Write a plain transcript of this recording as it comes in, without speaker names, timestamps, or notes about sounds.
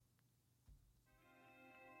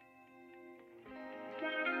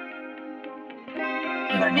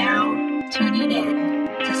are now tuning in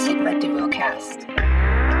to Sigma Duocast.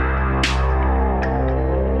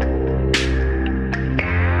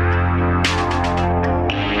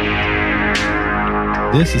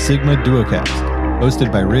 This is Sigma Duocast,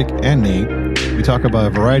 hosted by Rick and Nate. We talk about a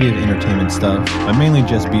variety of entertainment stuff, but mainly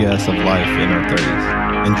just BS of life in our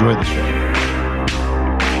 30s. Enjoy the show.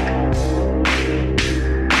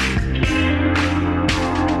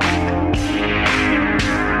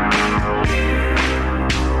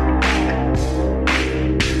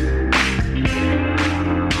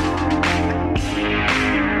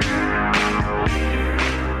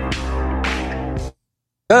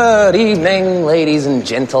 Good evening, ladies and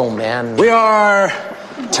gentlemen. We are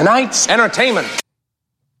tonight's entertainment.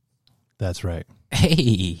 That's right.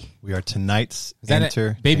 Hey. We are tonight's Is that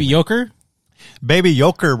Baby Yoker? Baby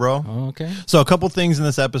Yoker, bro. Oh, okay. So a couple things in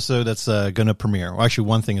this episode that's going to premiere. Well, actually,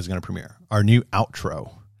 one thing is going to premiere. Our new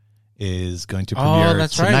outro is going to premiere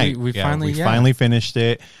that's tonight. Right. We finally finished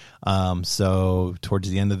it. So towards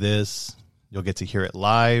the end of this, you'll get to hear it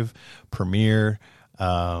live, premiere.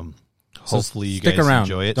 Hopefully you stick guys around.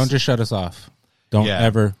 Enjoy it. Don't just shut us off. Don't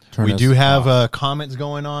ever turn We us do have off. comments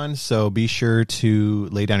going on, so be sure to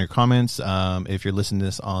lay down your comments. If you're listening to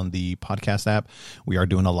this on the podcast app, we are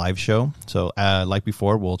doing a live show. So like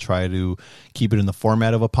before, we'll try to keep it in the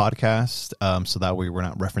format of a podcast, so that way we're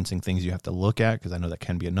not referencing things you have to look at, because I know that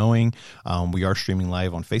can be annoying. We are streaming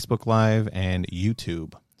live on Facebook Live and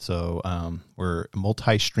YouTube. So we're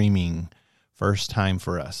multi-streaming, first time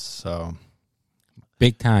for us. So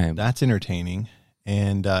big time. that's entertaining.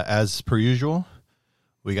 And as per usual,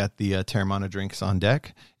 we got the Terramana drinks on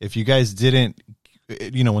deck. If you guys didn't,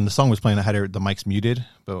 when the song was playing, I had the mics muted,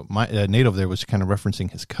 but Nate over there was kind of referencing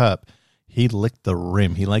his cup. He licked the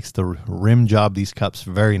rim. He likes to rim job these cups.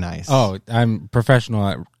 Very nice. Oh, I'm professional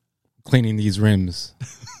at cleaning these rims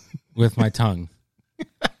with my tongue.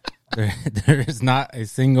 There is not a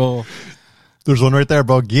single. There's one right there,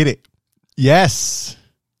 bro. Get it. Yes.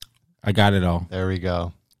 I got it all. There we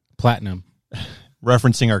go. Platinum.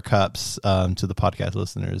 Referencing our cups to the podcast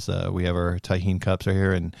listeners, we have our Tajín cups right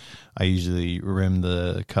here, and I usually rim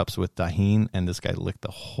the cups with Tajín, and this guy licked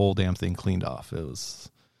the whole damn thing cleaned off. It was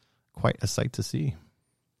quite a sight to see.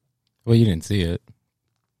 Well, you didn't see it.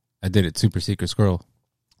 I did it super secret squirrel.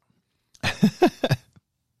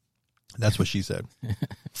 That's what she said.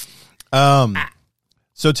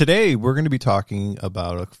 So today we're going to be talking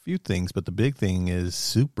about a few things, but the big thing is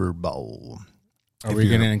Super Bowl. Are we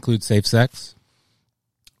going to include safe sex?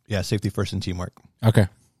 Yeah, safety first and teamwork Okay.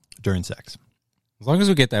 during sex. As long as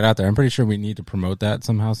we get that out there, I'm pretty sure we need to promote that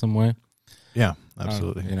somehow, some way. Yeah,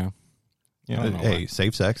 absolutely. Why.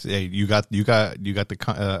 Safe sex. Hey, you got the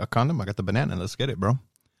a condom. I got the banana. Let's get it, bro.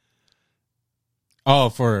 Oh,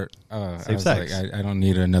 for safe sex. I don't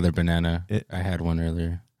need another banana. I had one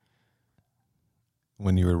earlier.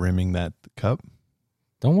 When you were rimming that cup.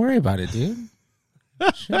 Don't worry about it, dude.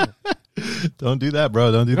 Shit. Don't do that,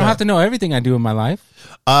 bro. Don't do You that. don't have to know everything I do in my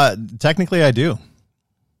life. Technically, I do.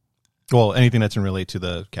 Well, anything that's in relate to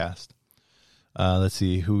the cast. Let's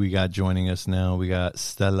see who we got joining us now. We got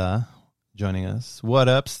Stella joining us. What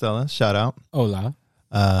up, Stella? Shout out. Hola.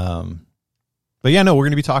 But yeah, no, we're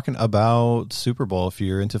going to be talking about Super Bowl. If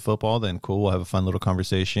you're into football, then cool. We'll have a fun little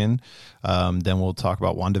conversation. Then we'll talk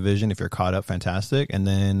about WandaVision. If you're caught up, fantastic. And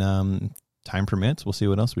then time permits, we'll see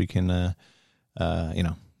what else we can,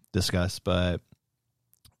 discuss. But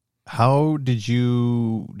how did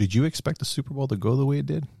you expect the Super Bowl to go the way it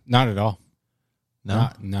did? Not at all. No,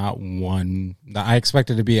 Not one. I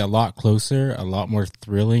expected it to be a lot closer, a lot more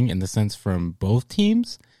thrilling in the sense from both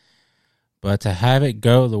teams. But to have it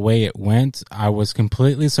go the way it went, I was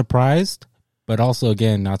completely surprised, but also,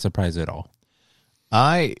 again, not surprised at all.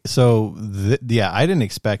 I didn't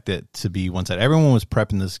expect it to be one side. Everyone was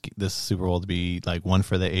prepping this Super Bowl to be like one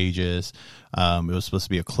for the ages. It was supposed to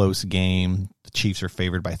be a close game. The Chiefs are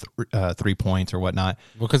favored by 3 points or whatnot.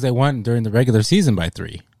 Because they won during the regular season by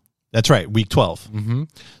 3. That's right, week 12. Mm-hmm.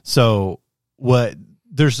 So what?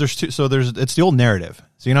 There's two. So it's the old narrative.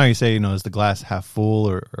 So you know how you say, is the glass half full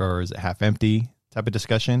or is it half empty type of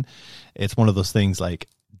discussion? It's one of those things like,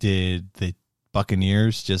 did the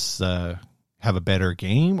Buccaneers just have a better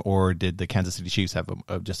game, or did the Kansas City Chiefs have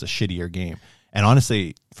just a shittier game? And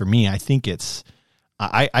honestly, for me, I think it's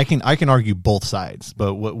I can argue both sides.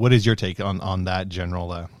 But what is your take on that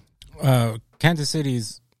general? Kansas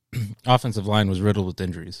City's offensive line was riddled with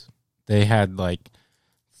injuries. They had like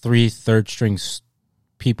 3 third-string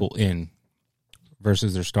people in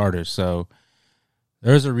versus their starters. So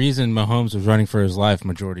there's a reason Mahomes was running for his life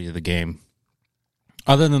majority of the game.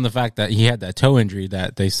 Other than the fact that he had that toe injury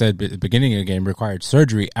that they said at the beginning of the game required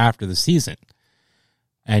surgery after the season.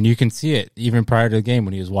 And you can see it even prior to the game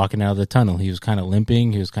when he was walking out of the tunnel. He was kind of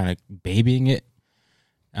limping. He was kind of babying it.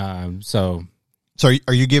 So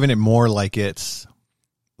are you giving it more like it's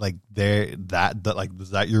like is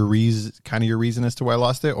that your reason, kind of your reason as to why I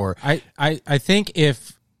lost it? Or I think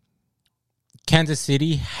if Kansas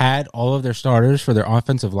City had all of their starters for their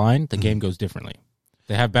offensive line, the game goes differently.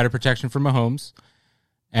 They have better protection from Mahomes,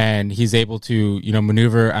 and he's able to,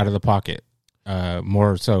 maneuver out of the pocket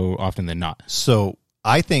more so often than not. So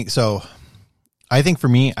I think for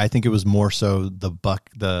me, I think it was more so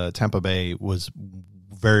the Tampa Bay was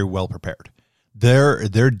very well prepared.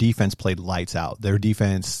 Their defense played lights out. Their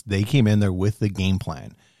defense, they came in there with the game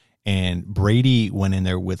plan, and Brady went in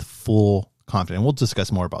there with full confidence. And we'll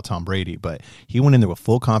discuss more about Tom Brady, but he went in there with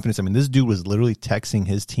full confidence. I mean, this dude was literally texting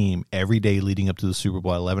his team every day leading up to the Super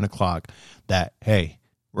Bowl at 11 o'clock that, hey,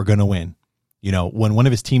 we're going to win. When one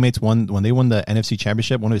of his teammates when they won the NFC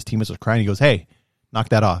Championship, one of his teammates was crying. He goes, hey, knock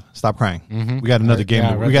that off. Stop crying. Mm-hmm. We got another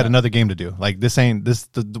game. We got another game to do. Like,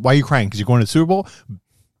 why are you crying? Because you're going to the Super Bowl?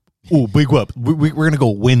 Ooh, big whoop. We're going to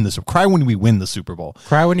go win this. Cry when we win the Super Bowl.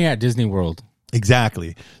 Cry when you're at Disney World.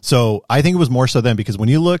 Exactly. So I think it was more so then, because when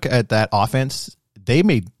you look at that offense, they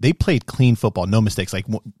played clean football, no mistakes. Like,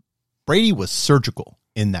 Brady was surgical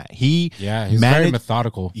in that. He's very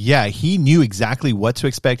methodical. Yeah, he knew exactly what to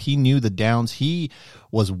expect. He knew the downs. He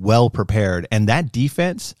was well prepared. And that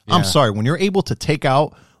defense, I'm sorry, when you're able to take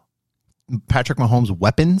out Patrick Mahomes'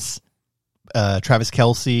 weapons, Travis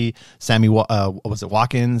Kelce,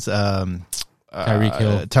 Watkins,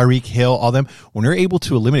 Tyreek Hill, all them. When they're able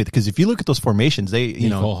to eliminate, because if you look at those formations,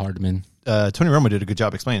 Nicole Hardman, Tony Romo did a good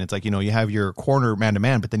job explaining. It's like, you have your corner man to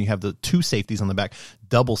man, but then you have the two safeties on the back,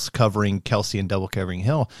 doubles covering Kelce and double covering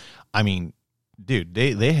Hill. I mean, dude,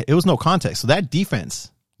 it was no contest. So that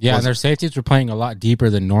defense, and their safeties were playing a lot deeper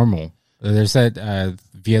than normal. They said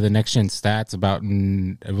via the Next Gen stats about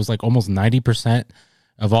it was like almost 90%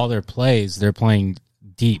 of all their plays they're playing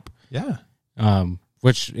deep. Yeah.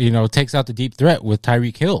 Which, takes out the deep threat with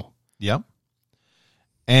Tyreek Hill. Yep.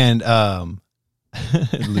 And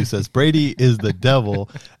Lou says Brady is the devil,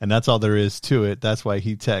 and that's all there is to it. That's why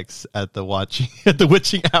he texts at the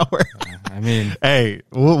witching hour. I mean, hey,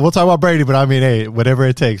 we'll talk about Brady, but I mean, hey, whatever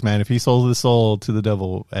it takes, man. If he sold his soul to the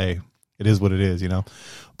devil, hey, it is what it is,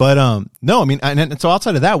 But no, I mean, and so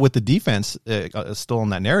outside of that, with the defense still on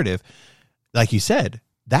that narrative, like you said,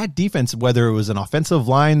 that defense, whether it was an offensive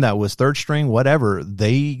line that was third string, whatever,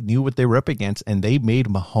 they knew what they were up against, and they made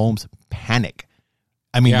Mahomes panic.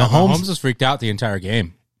 I mean, Mahomes was freaked out the entire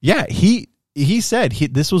game. Yeah, he said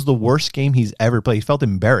this was the worst game he's ever played. He felt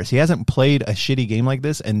embarrassed. He hasn't played a shitty game like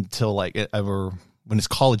this until when his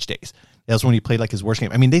college days. That was when he played like his worst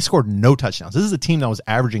game. I mean, they scored no touchdowns. This is a team that was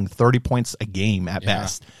averaging 30 points a game at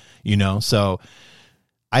best. So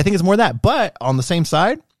I think it's more that. But on the same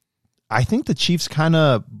side, I think the Chiefs kind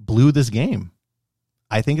of blew this game.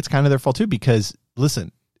 I think it's kind of their fault too, because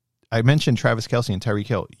listen, I mentioned Travis Kelce and Tyreek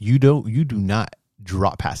Hill. You do not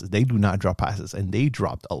drop passes. They do not drop passes, and they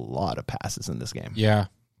dropped a lot of passes in this game. Yeah,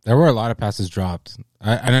 there were a lot of passes dropped,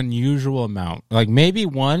 an unusual amount. Like maybe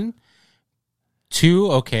 1,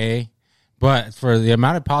 2, okay, but for the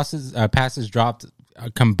amount of passes dropped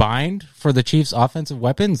combined for the Chiefs' offensive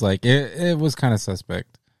weapons, like it was kind of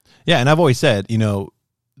suspect. Yeah, and I've always said,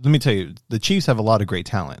 let me tell you, the Chiefs have a lot of great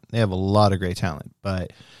talent. They have a lot of great talent,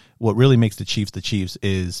 but what really makes the Chiefs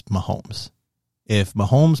is Mahomes. If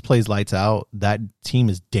Mahomes plays lights out, that team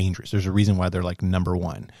is dangerous. There's a reason why they're like number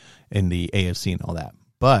one in the AFC and all that.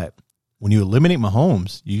 But when you eliminate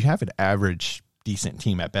Mahomes, you have an average, decent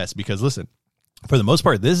team at best. Because listen, for the most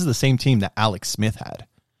part, this is the same team that Alex Smith had,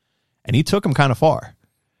 and he took him kind of far.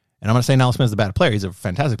 And I'm not saying Alex Smith is a bad player. He's a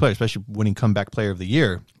fantastic player, especially winning comeback player of the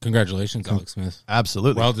year. Congratulations, Alex Smith.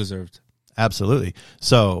 Absolutely. Well deserved. Absolutely.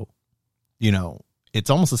 So, it's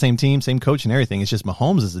almost the same team, same coach and everything. It's just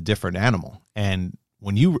Mahomes is a different animal. And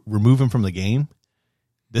when you remove him from the game,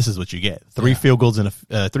 this is what you get. Three field goals in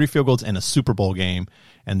a Super Bowl game,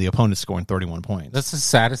 and the opponent scoring 31 points. That's the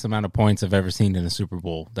saddest amount of points I've ever seen in a Super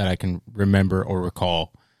Bowl that I can remember or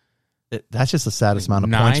recall. That's just the saddest amount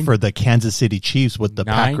of points for the Kansas City Chiefs with the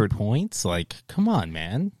 9 points? Like, come on,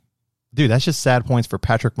 man. Dude, that's just sad points for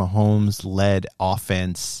Patrick Mahomes-led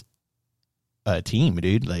offense team,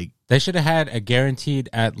 dude. Like, they should have had a guaranteed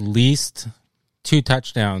at least 2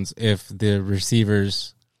 touchdowns if the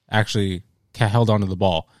receivers actually held onto the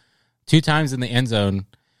ball. 2 times in the end zone,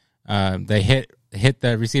 they hit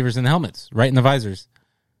the receivers in the helmets, right in the visors,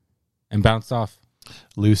 and bounced off.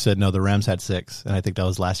 Lou said no, the Rams had 6, and I think that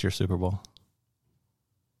was last year's Super Bowl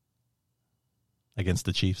against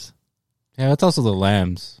the Chiefs. Yeah, it's also the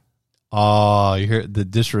Lambs. Oh, you hear the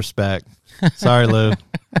disrespect. Sorry, Lou.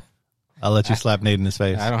 I'll let you slap Nate in his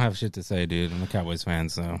face. I don't have shit to say, dude. I'm a Cowboys fan,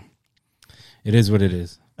 so it is what it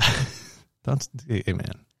is. Hey,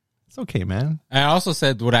 man. It's okay, man. I also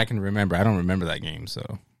said what I can remember. I don't remember that game,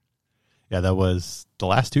 so. Yeah, that was the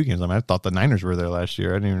last two games. I mean, I thought the Niners were there last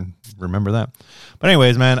year. I didn't even remember that. But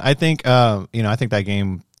anyways, man, I think I think that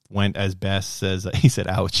game went as best as he said.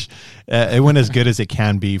 Ouch! It went as good as it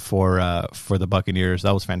can be for the Buccaneers.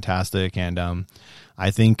 That was fantastic, and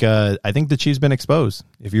I think the Chiefs been exposed.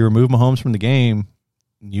 If you remove Mahomes from the game,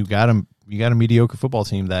 you got a mediocre football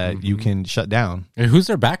team that you can shut down. And who's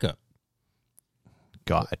their backup?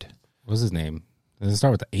 God, What's his name? Does it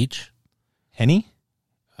start with the H? Henny?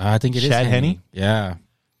 I think it is Chad Henne. Henne? Yeah,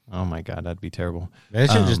 Oh my God, that'd be terrible. they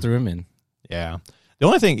should have just threw him in. Yeah. The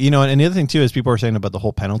only thing, and the other thing too is people are saying about the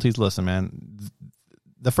whole penalties. Listen, man,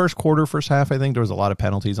 the first half, I think there was a lot of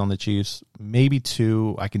penalties on the Chiefs. Maybe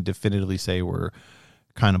two I can definitively say were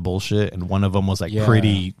kind of bullshit, and one of them was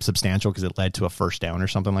pretty substantial because it led to a first down or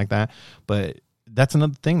something like that. But that's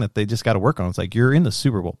another thing that they just got to work on. It's like, you're in the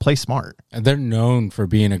Super Bowl, play smart. And they're known for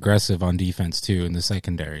being aggressive on defense too in the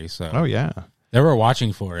secondary. So Oh yeah. they were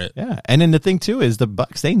watching for it. Yeah, and then the thing too is the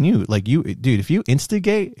Bucs. They knew, dude. If you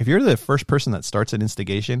instigate, if you're the first person that starts an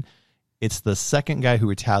instigation, it's the second guy who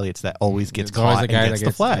retaliates that always gets It's always caught the guy and that gets the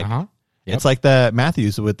gets- flag. uh-huh. Yep. It's like the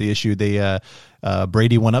Matthews with the issue. They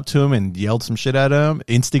Brady went up to him and yelled some shit at him,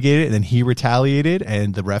 instigated, and then he retaliated,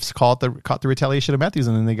 and the refs caught the retaliation of Matthews,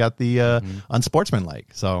 and then they got the unsportsmanlike.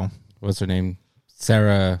 So What's her name?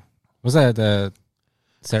 Sarah. Was that the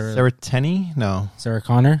Sarah? Sarah Tenney? No, Sarah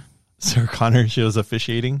Connor. Sarah Connor. She was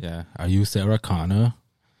officiating. Yeah. Are you Sarah Connor?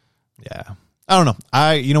 Yeah. I don't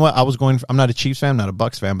know. You know what? I'm not a Chiefs fan, not a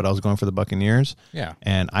Bucs fan, but I was going for the Buccaneers. Yeah.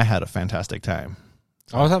 And I had a fantastic time.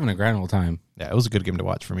 I was having a grand old time. Yeah, it was a good game to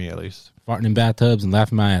watch for me, at least. Farting in bathtubs and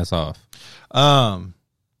laughing my ass off.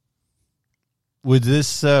 With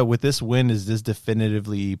this win, does this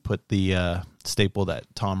definitively put the staple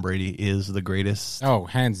that Tom Brady is the greatest? Oh,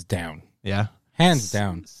 hands down. Yeah, Hands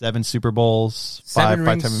down. 7 Super Bowls, 7 five-time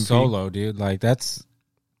rings MVP. solo, dude. Like, that's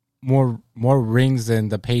more rings than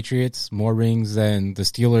the Patriots, more rings than the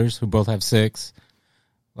Steelers, who both have 6.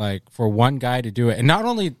 Like, for one guy to do it, and not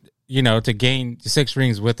only, to gain 6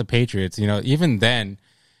 rings with the Patriots, even then,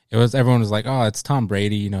 everyone was like, oh, it's Tom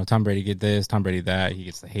Brady. Tom Brady did this, Tom Brady that. He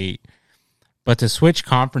gets the hate. But to switch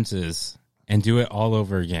conferences and do it all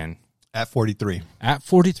over again At 43, at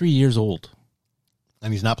 43 years old.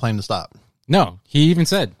 and he's not playing to stop. No, he even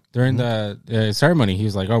said during the ceremony, he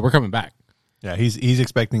was like, oh, we're coming back. Yeah, he's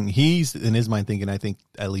expecting. He's in his mind thinking, I think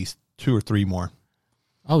at least 2 or 3 more.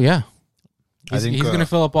 Oh yeah, I think he's gonna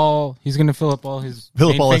fill up all. He's gonna fill up all his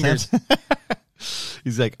fingers. his hands.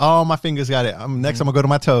 He's like, oh, my fingers got it. Next, I'm gonna go to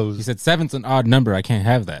my toes. He said 7's an odd number. I can't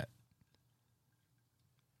have that.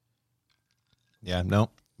 Yeah, no,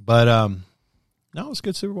 but no, it was a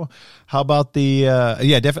good Super Bowl. How about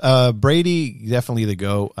the Brady? Definitely the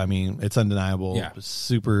GOAT. I mean, it's undeniable. Yeah.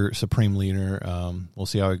 Super supreme leader. We'll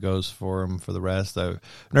see how it goes for him for the rest. I've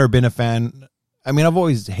never been a fan. I mean, I've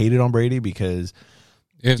always hated on Brady because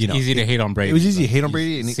It was easy to hate on Brady. it was easy to hate on You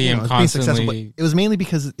Brady and see him it was being successful, but constantly. it was mainly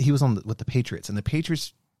because he was with the Patriots, and the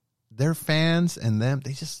Patriots, their fans and them,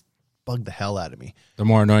 they just bugged the hell out of me. They're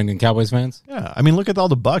more annoying than Cowboys fans. Yeah, I mean, look at all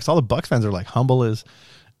the Bucks. All the Bucks fans are like humble as.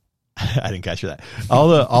 I didn't catch that. All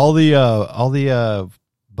the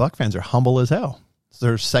Buck fans are humble as hell. It's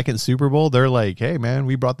their second Super Bowl. They're like, hey man,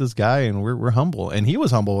 we brought this guy and we're humble, and he was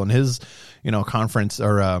humble in his conference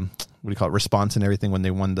or what do you call it, response and everything when they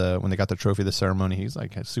got the trophy, the ceremony. He's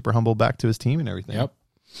like super humble back to his team and everything.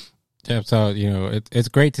 Yep. So it's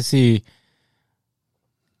great to see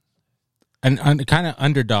an kind of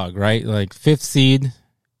underdog, right? Like 5th seed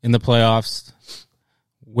in the playoffs,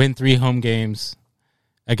 win 3 home games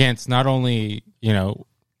against not only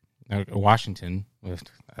Washington,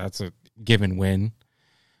 that's a given win,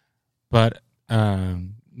 but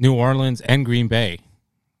New Orleans and Green Bay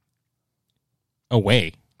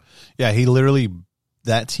away. Yeah, he literally,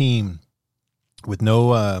 that team with no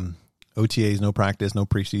OTAs, no practice, no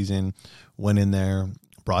preseason, went in there,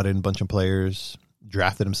 brought in a bunch of players,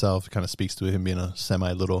 drafted himself. Kind of speaks to him being a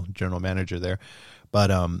semi-little general manager there. But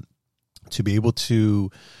to be able to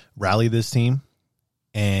rally this team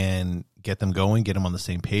and get them going, get them on the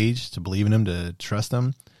same page, to believe in him, to trust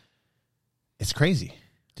him, it's crazy.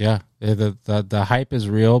 Yeah, the hype is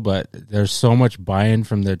real, but there's so much buy-in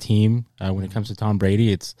from their team when it comes to Tom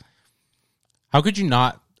Brady. It's how could you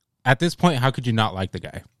not, at this point, how could you not like the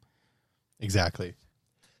guy? Exactly.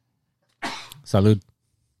 Salud.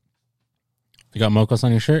 You got Mocos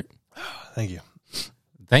on your shirt? Thank you.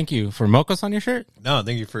 Thank you for Mocos on your shirt. No,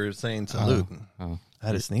 thank you for saying salute. Oh, I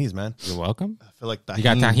had to sneeze, man. you're welcome. I feel like You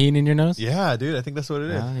got tahini in your nose? Yeah, dude. I think that's what it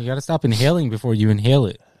is. You got to stop inhaling before you inhale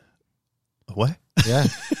it. What? Yeah,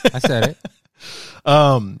 I said it.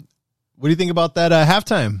 What do you think about that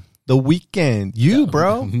halftime? The Weeknd,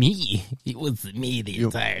 bro, Me. It was me the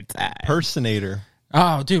entire time. impersonator.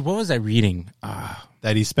 Oh, dude, what was I reading?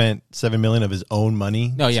 That he spent $7 million of his own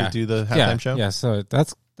money to do the halftime show. Yeah, so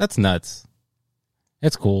that's nuts.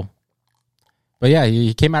 It's cool. But yeah,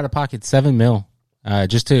 he came out of pocket $7 million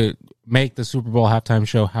just to make the Super Bowl halftime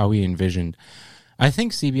show how he envisioned. I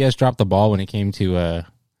think CBS dropped the ball when it came to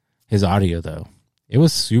his audio, though. It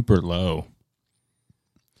was super low.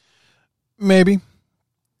 Maybe.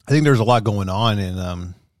 I think there's a lot going on,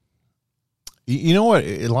 and you know what?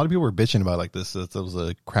 A lot of people were bitching about like this. It was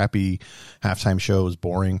a crappy halftime show. It was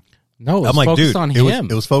boring. No, it was I'm like, focused dude, on it him.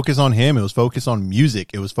 was focused on him. It was focused on music.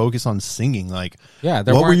 It was focused on singing. Like, Yeah,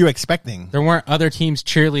 what were you expecting? There weren't other teams'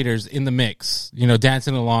 cheerleaders in the mix,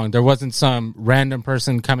 dancing along. There wasn't some random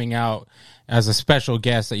person coming out as a special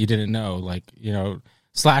guest that you didn't know, like,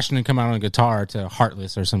 Slash didn't come out on a guitar to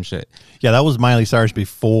Heartless or some shit. Yeah, that was Miley Cyrus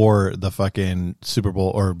before the fucking Super Bowl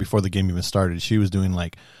or before the game even started. She was doing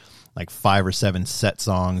like 5 or 7 set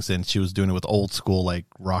songs, and she was doing it with old school like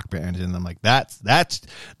rock bands. And I'm like, that's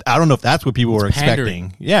I don't know if that's what people were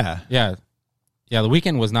expecting. Yeah. The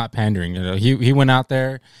Weeknd was not pandering. He went out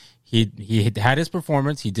there, he had his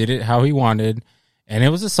performance, he did it how he wanted, and it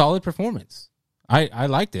was a solid performance. I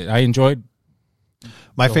liked it. I enjoyed.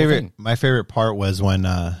 My favorite part was when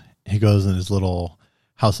he goes in his little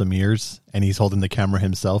house of mirrors and he's holding the camera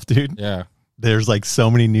himself, dude. Yeah. There's like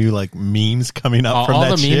so many new like memes coming up from all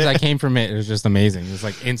that the shit. memes that came from it was just amazing. It was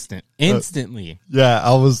like instantly. Yeah,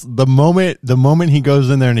 I was the moment he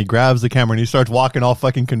goes in there and he grabs the camera and he starts walking all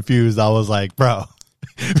fucking confused. I was like, bro.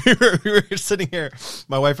 we were sitting here,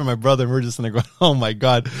 my wife and my brother, and we were just sitting there going, oh my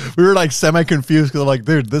God. We were like semi confused because I'm like,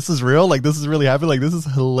 dude, this is real? Like, this is really happening? Like, this is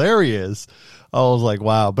hilarious. I was like,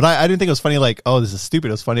 wow. But I didn't think it was funny like, oh, this is stupid.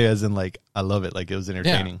 It was funny as in like, I love it. Like, it was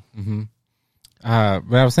entertaining. Yeah. Mm-hmm.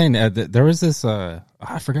 But I was saying there was this, I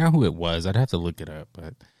forgot who it was. I'd have to look it up.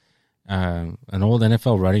 But an old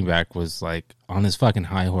NFL running back was like on his fucking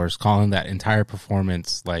high horse calling that entire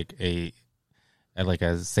performance like a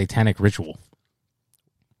satanic ritual.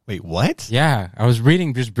 Wait, what? Yeah, I was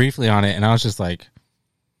reading just briefly on it, and I was just like,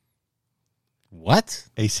 "What?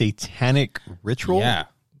 A satanic ritual?" Yeah,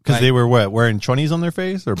 because they were wearing chonies on their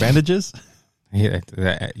face or bandages. Yeah,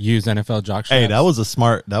 use NFL jock straps. Hey, that was a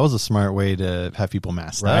smart way to have people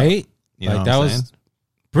masked up. Right? You know like what I'm that saying? was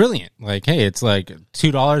brilliant. Like, hey, it's like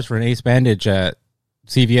 $2 for an ace bandage at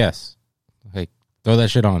CVS. Like, throw that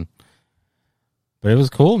shit on. But it was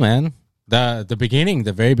cool, man. The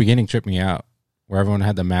very beginning tripped me out. Where everyone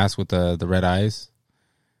had the mask with the red eyes.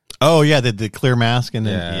 Oh yeah, the clear mask, and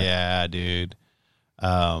then Yeah. dude,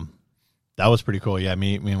 that was pretty cool. Yeah,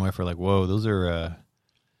 me and my wife were like, whoa, those are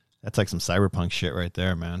that's like some cyberpunk shit right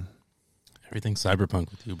there, man. Everything's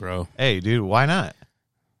cyberpunk with you, bro. Hey, dude, why not?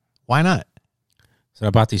 Why not? So I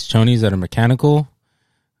bought these chonies that are mechanical.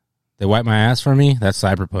 They wipe my ass for me. That's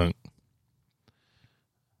cyberpunk.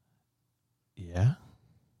 Yeah,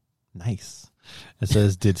 nice. It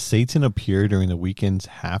says, did Satan appear during the Weeknd's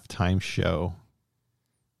halftime show?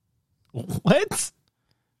 What?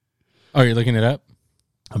 Oh, you're looking it up?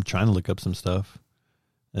 I'm trying to look up some stuff.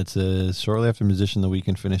 It says, shortly after musician The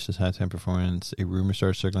Weeknd finished his halftime performance, a rumor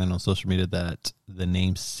started circulating on social media that the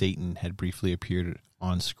name Satan had briefly appeared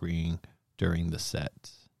on screen during the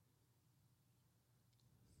set.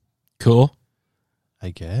 Cool.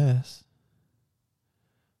 I guess.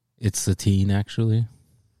 It's Satine, actually.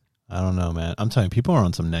 I don't know, man. I'm telling you, people are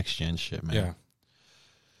on some next gen shit, man. Yeah.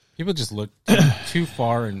 People just look too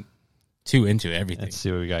far and too into everything. Let's see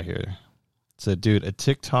what we got here. So, dude, a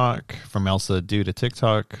TikTok from Elsa. Dude, a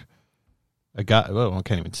TikTok. A guy. Oh, I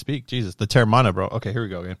can't even speak. Jesus. The Terramana, bro. Okay, here we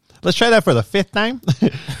go again. Let's try that for the 5th time.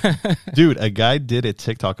 Dude, a guy did a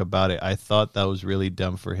TikTok about it. I thought that was really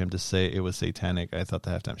dumb for him to say it was satanic. I thought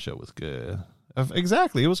the halftime show was good.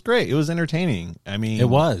 Exactly. It was great. It was entertaining. I mean, It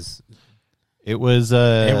was. It was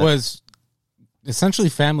essentially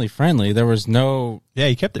family friendly. There was no. Yeah,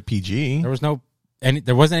 he kept it PG. There was no.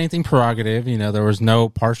 There wasn't anything prerogative. There was no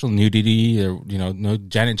partial nudity. Or, no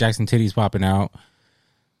Janet Jackson titties popping out.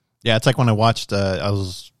 Yeah, it's like when I watched. I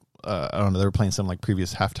don't know. They were playing some like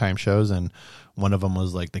previous halftime shows, and one of them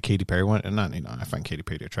was like the Katy Perry one. And not, I find Katy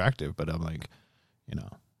Perry attractive, but I'm like,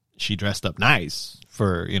 she dressed up nice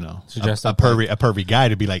for She dressed a up pervy guy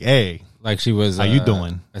to be like, hey, like she was. How you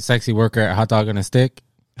doing? A sexy worker at Hot Dog on a Stick.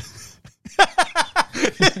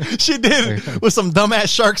 She did with some dumbass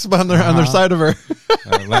sharks on their side of her.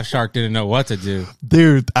 Left shark didn't know what to do.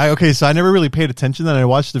 Dude, so I never really paid attention. Then I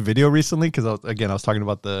watched the video recently because I was talking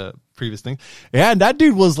about the previous thing. Yeah, and that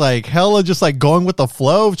dude was like hella just like going with the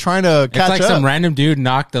flow, trying to catch up. It's like some random dude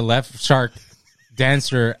knocked the left shark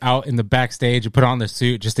dancer out in the backstage and put on the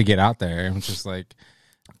suit just to get out there. And was just like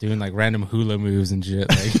doing like random hula moves and shit.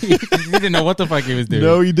 Like he didn't know what the fuck he was doing.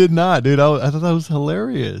 No, he did not, dude. I thought that was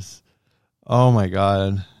hilarious. Oh my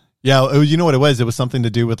god. Yeah, you know what it was? It was something to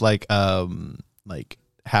do with like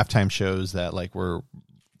halftime shows that like were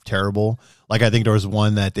terrible. Like I think there was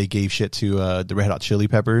one that they gave shit to the Red Hot Chili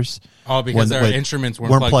Peppers. Oh, because their instruments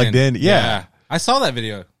weren't plugged in. Yeah. I saw that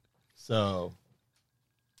video. So,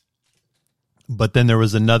 but then there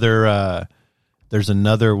was another. There's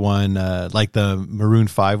another one like the Maroon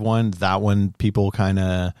 5 one. That one people kind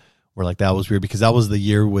of were like, that was weird because that was the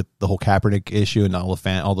year with the whole Kaepernick issue and all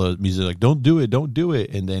the music like don't do it,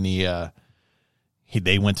 and then they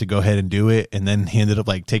went to go ahead and do it, and then he ended up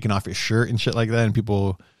like taking off his shirt and shit like that, and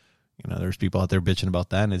people, there's people out there bitching about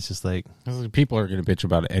that, and it's just like people are gonna bitch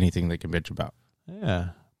about anything they can bitch about. Yeah,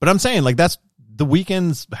 but I'm saying like that's the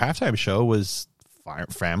Weeknd's halftime show was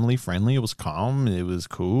family friendly. It was calm. It was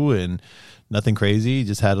cool and nothing crazy.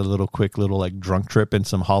 Just had a quick little like drunk trip and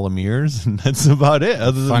some Hall of Mirrors, and that's about it.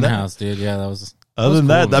 Other than Funhouse, dude. Yeah, that was. Other than cool,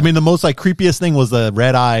 that, man. I mean, the most like creepiest thing was the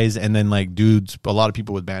red eyes, and then like dudes, a lot of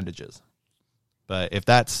people with bandages. But if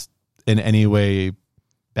that's in any way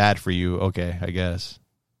bad for you, okay, I guess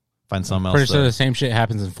find something else. Pretty sure the same shit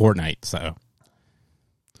happens in Fortnite. So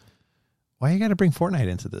why you got to bring Fortnite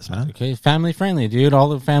into this, man? Okay, family friendly, dude. All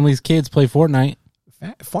the family's kids play Fortnite.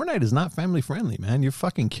 Fortnite is not family friendly, man. You're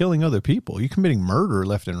fucking killing other people. You're committing murder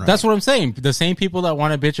left and right. That's what I'm saying. The same people that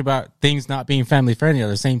want to bitch about things not being family friendly are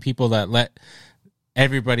the same people that let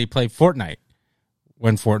everybody play Fortnite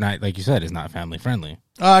when Fortnite, like you said, is not family friendly.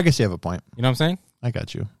 Oh, I guess you have a point. You know what I'm saying? I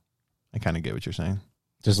got you. I kind of get what you're saying.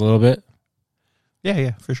 Just a little bit?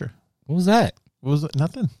 Yeah, for sure. What was that? What was it?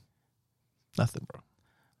 Nothing, bro.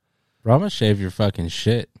 Bro, I'm going to shave your fucking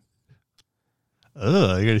shit.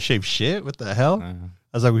 Ugh, you're going to shave shit? What the hell?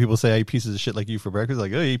 That's like when people say I eat pieces of shit like you for breakfast.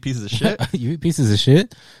 Like, oh, you eat pieces of shit? You eat pieces of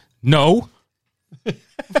shit? No.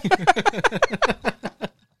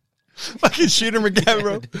 Fucking shoot him again,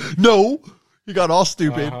 bro. No. You got all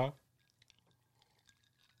stupid. Uh-huh.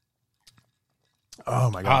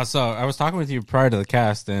 Oh, my God. So I was talking with you prior to the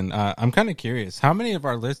cast, and I'm kind of curious. How many of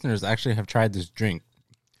our listeners actually have tried this drink?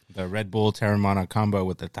 The Red Bull Teremana combo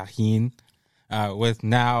with the tahini, with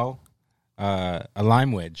now a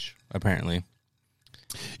lime wedge, apparently.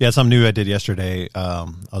 Yeah, something new I did yesterday. I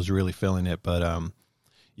was really feeling it, but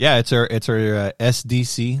yeah, it's our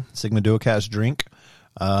SDC Sigma Duocast drink,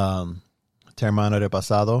 Teremana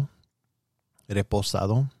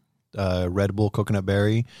Reposado, Red Bull coconut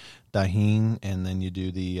berry, tahini, and then you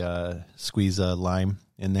do the squeeze lime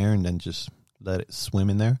in there, and then just let it swim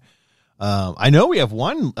in there. I know we have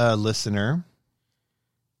one listener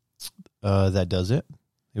that does it.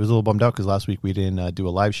 He was a little bummed out because last week we didn't do a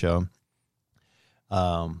live show.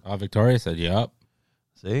 Victoria said, "Yep."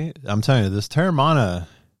 See, I'm telling you, this Teremana.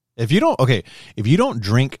 If you don't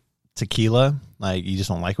drink tequila, like you just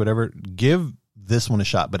don't like whatever, give this one a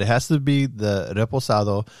shot. But it has to be the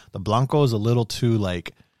Reposado. The Blanco is a little too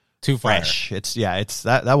fresh. Fire. It's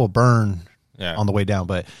that will burn on the way down.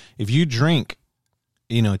 But if you drink,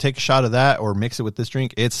 take a shot of that or mix it with this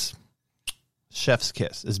drink, it's chef's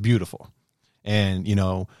kiss. It's beautiful. And,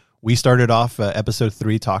 we started off episode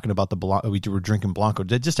 3 talking about the Blanco. We were drinking Blanco,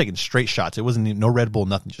 just taking straight shots. It wasn't no Red Bull,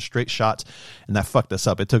 nothing, just straight shots. And that fucked us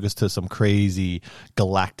up. It took us to some crazy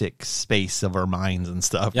galactic space of our minds and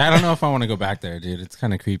stuff. Yeah, I don't know if I want to go back there, dude. It's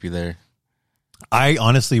kind of creepy there. I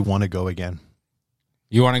honestly want to go again.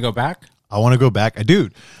 You want to go back? I want to go back.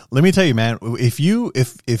 Dude, let me tell you, man, if you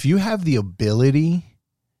have the ability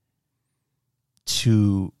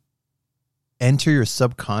to enter your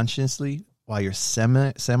subconsciously while you're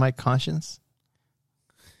semi-conscious.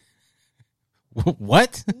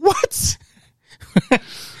 What? What?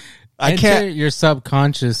 I enter can't. your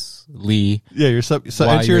subconsciously. Yeah,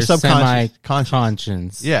 enter your subconscious.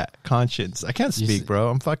 Conscience. Yeah, conscience. I can't speak, bro.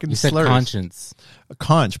 I'm fucking You said slurs. conscience.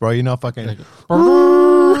 Conch, bro. Fucking.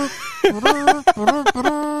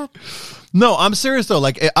 No, I'm serious though.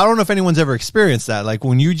 Like, I don't know if anyone's ever experienced that. Like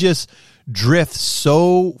when you just drift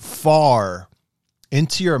so far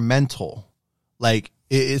into your mental, like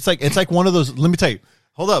it's like one of those. Let me tell you.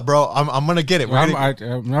 Hold up, bro. I'm gonna get it.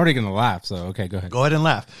 I'm already gonna laugh. So okay, go ahead. Go ahead and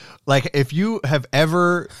laugh. Like if you have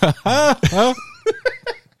ever,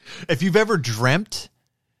 if you've ever dreamt,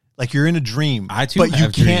 like you're in a dream, I too but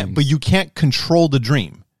have you dreams. can't control the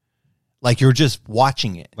dream. Like you're just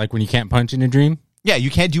watching it. Like when you can't punch in a dream? Yeah,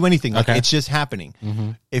 you can't do anything. Like Okay. it's just happening.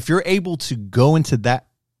 If you're able to go into that,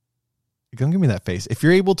 don't give me that face. If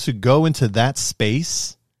you're able to go into that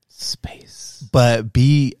space, but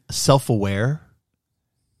be self-aware,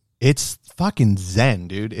 it's fucking zen,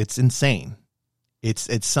 dude. It's insane. It's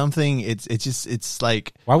something. It's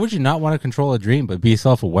like, Why would you not want to control a dream but be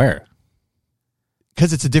self-aware?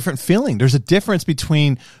 because it's a different feeling. There's a difference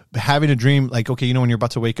between having a dream, like, okay, you know, when you're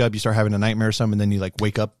about to wake up, you start having a nightmare or something, and then you like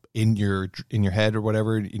wake up in your head or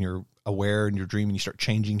whatever, and you're aware in your dream, and you start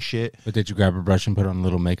changing shit. But did you grab a brush and put on a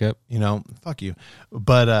little makeup? You know, fuck you.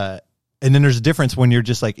 But and then there's a difference when you're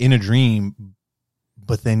just like in a dream,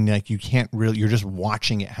 but then like you can't really, you're just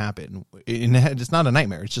watching it happen. It's not a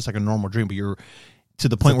nightmare. It's just like a normal dream, but you're to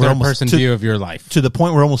the point It's a where third almost person view of your life. to the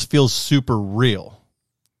point where it almost feels super real.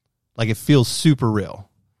 Like it feels super real.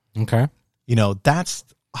 Okay. You know, that's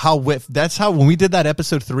how when we did that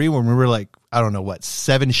episode 3, when we were like, I don't know what,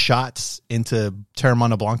 7 shots into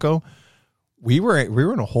Terramana Blanco, we were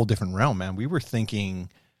in a whole different realm, man. We were thinking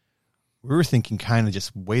kind of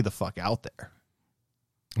just way the fuck out there.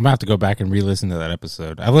 I'm about to go back and re-listen to that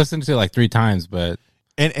episode. I've listened to it like 3 times, but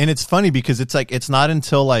And it's funny because it's like, it's not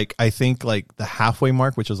until like, I think like the halfway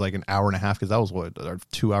mark, which was like an hour and a half, because that was what, our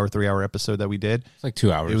 2-hour, 3-hour episode that we did. it's like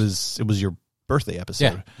 2 hours. It was your birthday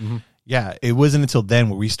episode. Yeah. Mhm. Yeah, it wasn't until then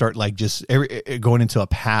where we start like just going into a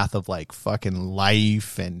path of like fucking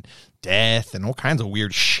life and death and all kinds of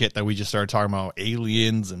weird shit that we just started talking about,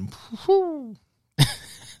 aliens and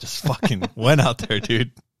just fucking went out there,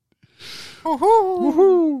 dude.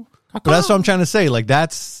 But that's what I'm trying to say. Like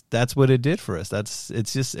that's what it did for us.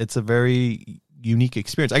 It's a very unique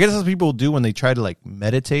experience. I guess that's what people do when they try to like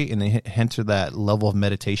meditate and they enter that level of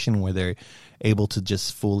meditation where they're able to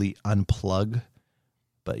just fully unplug.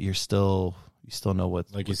 But you still know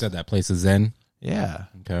what, like you said, that place is zen. yeah,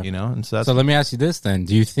 Okay. you know, and so that's So let me ask you this then: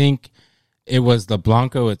 do you think it was the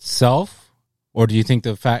Blanco itself, or do you think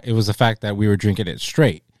it was the fact that we were drinking it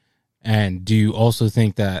straight? And do you also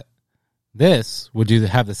think that this would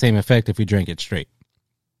have the same effect if we drank it straight?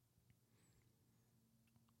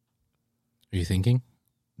 Are you thinking?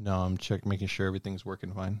 no. I'm making sure everything's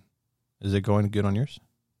working fine. Is it going good on yours,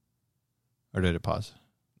 or did it pause?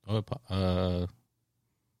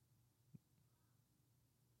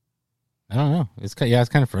 I don't know. It's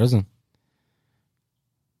kind of frozen.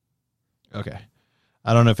 Okay.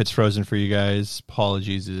 I don't know if it's frozen for you guys.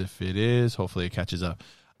 Apologies if it is. Hopefully it catches up.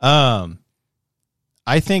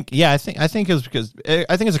 I think it's because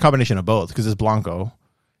I think it's a combination of both, because it's Blanco,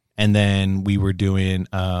 and then we were doing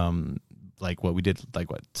like what we did, like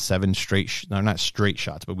what, 7 straight not straight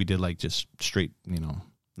shots, but we did like just straight, you know,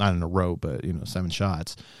 not in a row, but you know, 7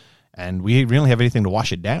 shots, and we didn't really have anything to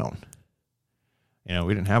wash it down. You know,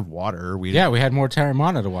 we didn't have water. We had more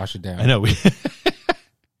Terramana to wash it down. I know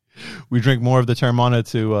we drink more of the Terramana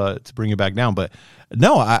to bring it back down. But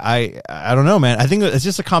no, I don't know, man. I think it's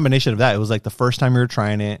just a combination of that. It was like the first time we were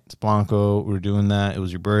trying it. It's Blanco. We were doing that. It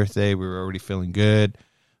was your birthday. We were already feeling good.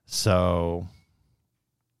 So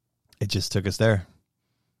it just took us there.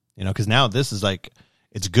 You know, because now this is like,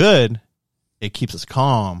 it's good. It keeps us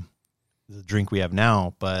calm. The drink we have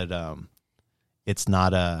now, but it's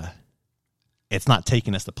not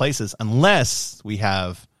taking us to places unless we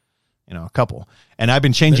have, you know, a couple. And I've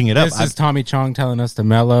been changing it up. This is Tommy Chong telling us to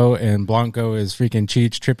mellow, and Blanco is freaking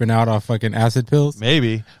Cheech tripping out off fucking acid pills.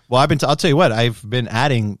 Maybe. Well, I'll tell you what. I've been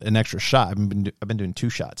adding an extra shot. I've been doing 2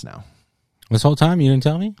 shots now. This whole time you didn't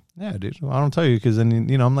tell me? Yeah, dude. Well, I don't tell you because then,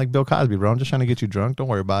 you know, I'm like Bill Cosby, bro. I'm just trying to get you drunk. Don't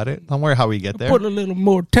worry about it. Don't worry how we get there. Put a little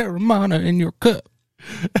more Terramana in your cup.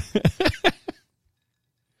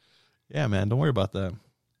 Yeah, man. Don't worry about that.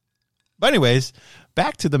 But anyways,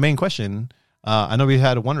 back to the main question. I know we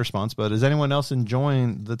had one response, but is anyone else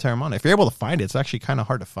enjoying the Terramana? If you're able to find it, it's actually kind of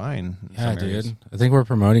hard to find. In Yeah, some areas. dude. I think we're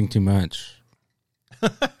promoting too much.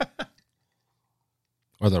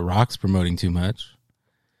 Or the Rock's promoting too much.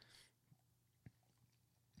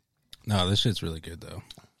 No, this shit's really good though.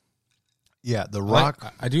 Yeah, the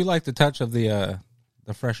Rock. I do like the touch of the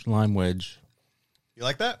fresh lime wedge. You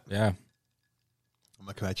like that? Yeah. I'm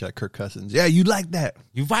gonna come at you like Kirk Cousins. Yeah, you like that?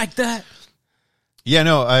 You like that? Yeah,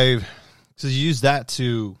 no, so you use that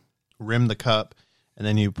to rim the cup, and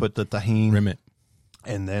then you put the tahini, Rim it.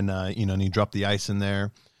 and then you know, and you drop the ice in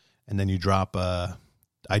there, and then you drop.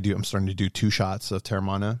 I'm starting to do 2 shots of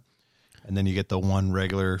Terramana, and then you get the 1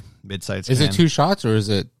 regular mid-sized. Is it 2 shots or is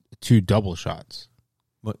it 2 double shots?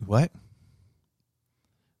 What?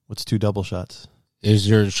 What's 2 double shots? Is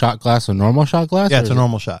your shot glass a normal shot glass? Yeah, or it's is a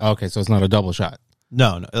normal shot. Okay, so it's not a double shot.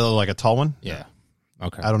 No, like a tall one. Yeah.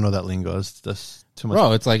 Okay. I don't know that lingo. That's too much.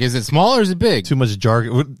 Bro, it's like, is it small or is it big? Too much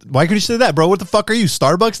jargon. Why couldn't you say that, bro? What the fuck are you?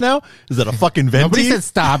 Starbucks now? Is that a fucking venti? Nobody said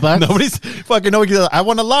Starbucks. Nobody's fucking nobody. I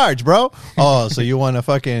want a large, bro. Oh, so you want a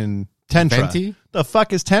fucking Tentra? Venti? The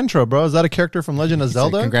fuck is Tentra, bro? Is that a character from Legend of He said,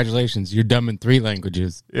 Zelda? congratulations, you're dumb in 3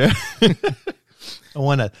 languages. Yeah. I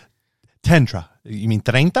want a Tentra. You mean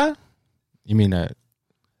Treinta? You mean a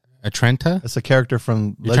Trenta? That's a character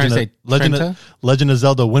from You're trying to say Trenta? Legend of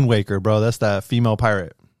Zelda Wind Waker, bro. That's that female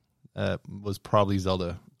pirate. Was probably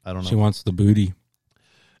Zelda. I don't know. She wants the booty.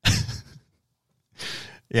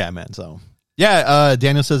 Yeah, man. So, yeah,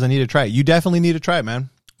 Daniel says I need to try it. You definitely need to try it, man.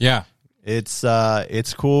 Yeah. It's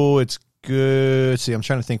cool. It's good. See, I'm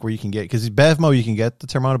trying to think where you can get, because Bevmo you can get the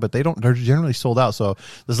Teremana, but they're generally sold out. So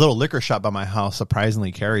this little liquor shop by my house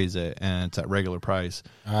surprisingly carries it, and it's at regular price.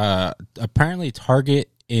 Apparently Target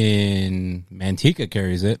in Manteca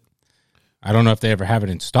carries it. I don't know if they ever have it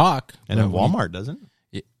in stock. And then Walmart doesn't.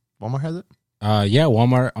 Walmart has it. Yeah,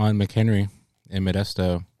 Walmart on McHenry in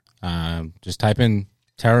Modesto. Just type in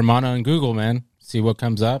Teremana on Google, man. See what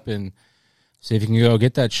comes up and see if you can go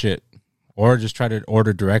get that shit. Or just try to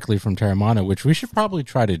order directly from Teremana, which we should probably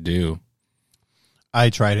try to do. I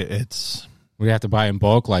tried it. We have to buy in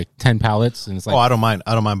bulk, like 10 pallets, and it's like, I don't mind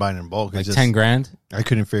buying in bulk. like It's just, 10 grand. I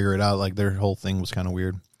couldn't figure it out. Like their whole thing was kind of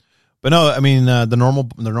weird. But no, I mean the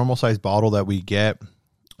normal size bottle that we get,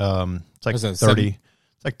 it's like What's that, 30.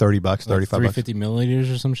 It's like $30, Like 35 bucks. 350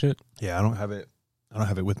 milliliters or some shit. Yeah, I don't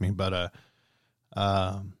have it with me, but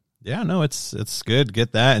yeah, no, it's good.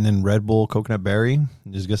 Get that, and then Red Bull coconut berry.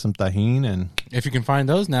 Just get some tahini, and If you can find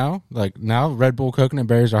those now, like now Red Bull coconut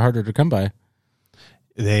berries are harder to come by.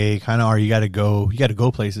 they kind of are. You got to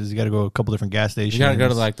go places. You got to go a couple different gas stations. You gotta go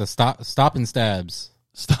to like the stop and stabs.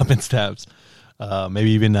 Stop and Stabs.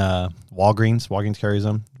 Maybe even Walgreens. Walgreens carries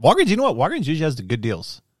them. Walgreens, you know what? Walgreens usually has the good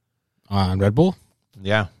deals. On Red Bull?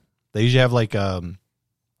 Yeah, they usually have like the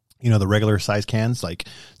regular size cans, like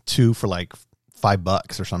 2 for like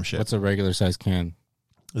 $5 or some shit. What's a regular size can?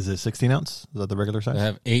 Is it 16 ounce? Is that the regular size? They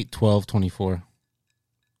have 8, 12, 24.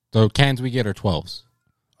 The cans we get are 12s.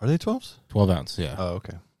 Are they 12s? 12 ounce, yeah. Oh,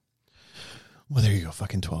 okay. Well, there you go.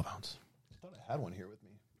 Fucking 12 ounce. I thought I had one here with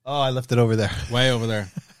me. Oh, I left it over there. Way over there.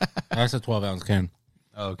 That's a 12 ounce can.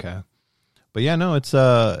 Okay. But yeah, no,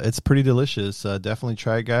 it's pretty delicious. Definitely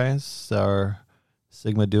try it, guys. Our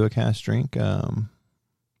Sigma Duocast drink.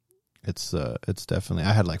 It's definitely.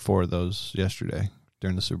 I had like 4 of those yesterday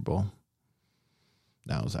during the Super Bowl.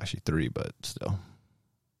 Now it was actually 3, but still.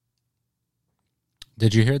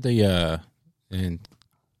 Did you hear and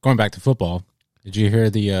going back to football, did you hear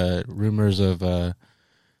the rumors of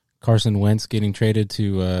Carson Wentz getting traded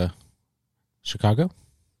to Chicago?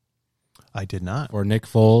 I did not. Or Nick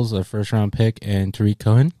Foles, a first-round pick, and Tariq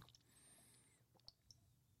Cohen?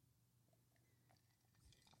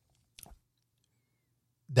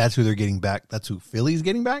 That's who they're getting back. That's who Philly's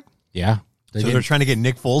getting back? Yeah. They're trying to get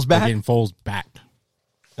Nick Foles They're back? getting Foles back.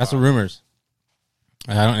 That's the rumors.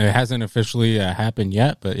 It hasn't officially happened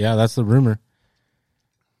yet, but yeah, that's the rumor.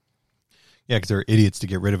 Yeah, because they're idiots to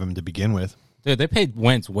get rid of him to begin with. Dude, they paid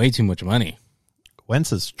Wentz way too much money.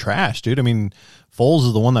 Wentz is trash, dude. I mean, Foles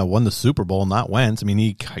is the one that won the Super Bowl, not Wentz. I mean,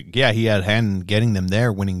 he had a hand in getting them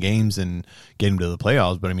there, winning games, and getting to the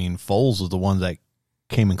playoffs. But I mean, Foles was the one that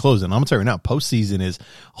came in close. And I'm gonna tell you right now, postseason is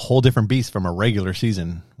a whole different beast from a regular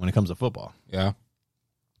season when it comes to football. Yeah.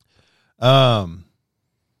 What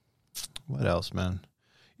else, man?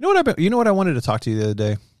 You know what I wanted to talk to you the other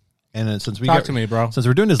day, and since Talk to me, bro. Since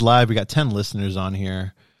we're doing this live, we got 10 listeners on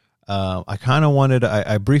here. I kind of wanted.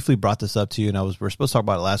 I briefly brought this up to you, and we're supposed to talk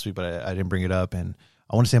about it last week, but I didn't bring it up. And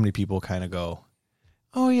I want to see how many people kind of go,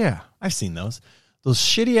 "Oh yeah, I've seen those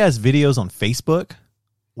shitty ass videos on Facebook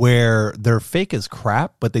where they're fake as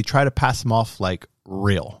crap, but they try to pass them off like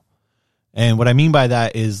real." And what I mean by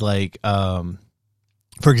that is like,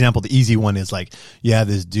 for example, the easy one is like, yeah,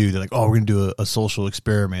 this dude, they're like, oh, we're gonna do a social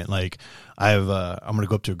experiment. Like, I'm gonna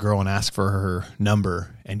go up to a girl and ask for her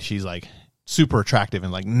number, and she's like super attractive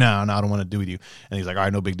and like, no, I don't want to do with you. And he's like, all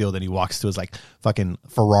right, no big deal. Then he walks to his like fucking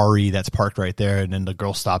Ferrari that's parked right there, and then the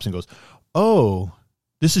girl stops and goes, oh,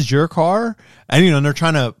 this is your car? And and they're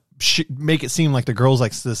trying to make it seem like the girl's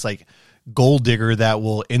like this like gold digger that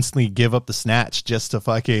will instantly give up the snatch just to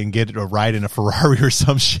fucking get a ride in a Ferrari or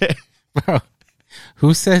some shit. Bro,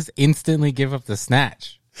 who says instantly give up the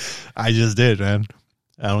snatch? I just did, man.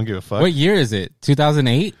 I don't give a fuck. What year is it?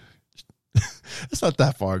 2008? It's not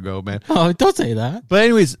that far ago, man. Oh, don't say that. But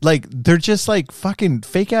anyways, like they're just like fucking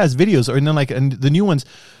fake ass videos, or and then like and the new ones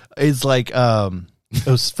is like it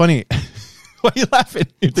was funny. Why are you laughing?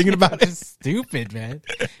 You're thinking about it. Stupid, man.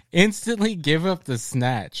 Instantly give up the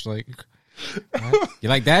snatch. Like, You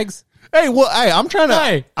like Dags? Hey, well, hey, I'm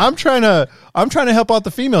trying to help out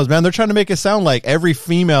the females, man. They're trying to make it sound like every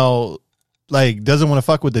female like doesn't want to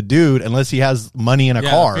fuck with the dude unless he has money in a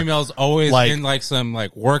car. Females always Like- in like some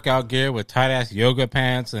like workout gear with tight ass yoga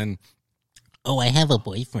pants and I have a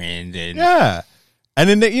boyfriend and Yeah. And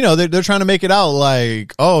then they're trying to make it out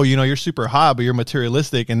like, oh, you're super hot, but you're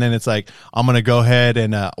materialistic. And then it's like, I'm gonna go ahead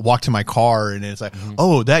and walk to my car, and it's like,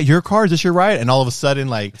 oh, that your car? Is this your ride? And all of a sudden,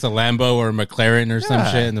 like, it's a Lambo or a McLaren or some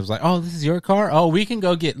Yeah. shit, and it was like, oh, this is your car? Oh, we can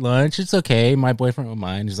go get lunch. It's okay. My boyfriend will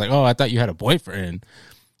mind. He's like, oh, I thought you had a boyfriend.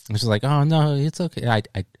 And she's like, oh no, it's okay.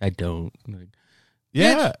 I don't. Like,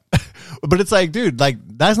 yeah. But it's like, dude, like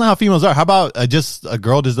that's not how females are. How about just a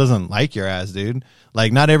girl just doesn't like your ass, dude?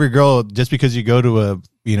 Like not every girl, just because you go to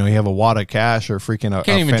you have a wad of cash or freaking a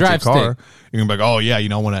Can't even fancy drive car, stick. you're gonna be like, oh yeah, I'm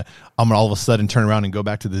gonna all of a sudden turn around and go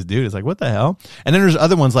back to this dude. It's like, what the hell? And then there's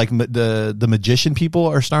other ones like the magician people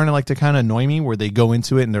are starting to like to kind of annoy me, where they go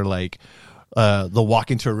into it and they're like, they'll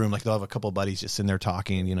walk into a room, like they'll have a couple of buddies just sitting there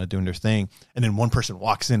talking, doing their thing. And then one person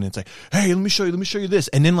walks in and it's like, hey, let me show you this.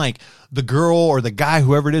 And then like the girl or the guy,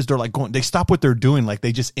 whoever it is, they're like they stop what they're doing. Like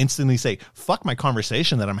they just instantly say, fuck my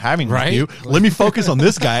conversation that I'm having Right? with you. Let me focus on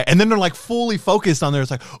this guy. And then they're like fully focused on there.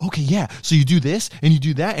 It's like, okay, yeah. So you do this and you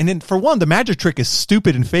do that. And then for one, the magic trick is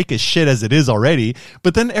stupid and fake as shit as it is already.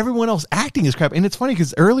 But then everyone else acting is crap. And it's funny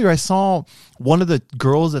because earlier I saw one of the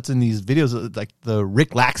girls that's in these videos, like the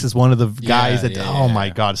Rick Lax is one of the guys that, oh my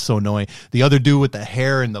God, it's so annoying. The other dude with the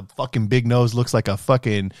hair and the fucking big nose looks like a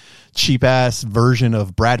fucking cheap ass version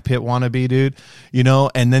of Brad Pitt wannabe, dude.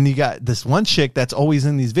 And then you got this one chick that's always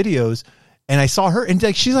in these videos, and I saw her and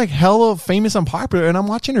like she's like hella famous and popular, and I'm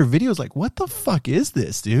watching her videos like, what the fuck is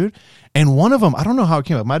this, dude? And one of them, I don't know how it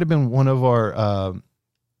came up. It might have been one of our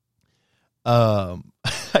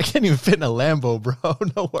I can't even fit in a Lambo, bro.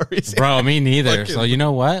 No worries, bro, me neither. So you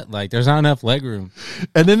know what? Like, there's not enough leg room.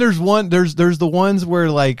 And then there's the ones where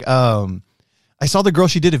like I saw the girl,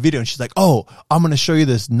 she did a video and she's like, oh, I'm gonna show you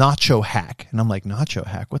this nacho hack. And I'm like, nacho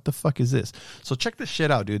hack? What the fuck is this? So check this shit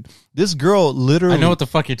out, dude. This girl literally, I know what the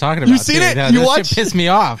fuck you're talking about. You seen it? Yeah, You that watched? shit pissed me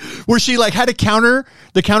off. where she like had the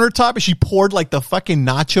countertop, and she poured like the fucking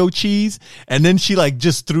nacho cheese, and then she like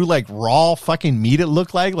just threw like raw fucking meat. It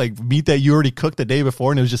looked like meat that you already cooked the day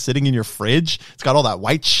before, and it was just sitting in your fridge. It's got all that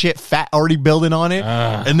white shit fat already building on it.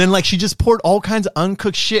 And then like she just poured all kinds of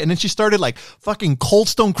uncooked shit, and then she started like fucking Cold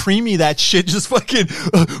Stone Creamy that shit, just fucking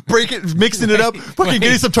mixing it up, fucking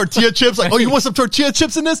getting some tortilla chips. Like, oh, you want some tortilla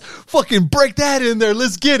chips in this? Fucking break that in there.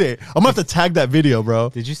 Let's get it. I'm gonna have to tag that video, bro.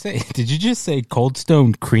 Did you just say Cold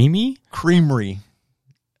Stone Creamy? Creamery.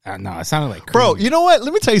 No, it sounded like cream. Bro, you know what?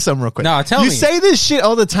 Let me tell you something real quick. No, tell you me. You say this shit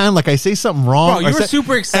all the time like I say something wrong. Bro, you were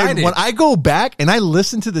super excited. And when I go back and I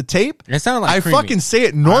listen to the tape, It sounded like I creamy. fucking say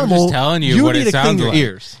it normal. I'm just telling you what need it to clean sounds your like.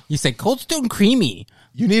 ears. You say Cold Stone Creamy.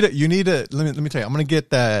 You need a let me tell you. I'm going to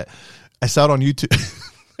get that. I saw it on YouTube.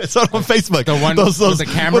 I saw it on Facebook. The one with the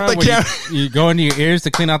camera where you go into your ears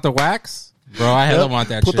to clean out the wax? Bro, I hella want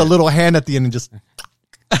that Put shit. the little hand at the end and just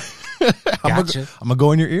Gotcha. I'm gonna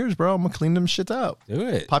go in your ears, bro. I'm gonna clean them shits out. Do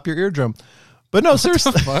it. Pop your eardrum. But no,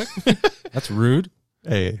 seriously. Fuck. That's rude.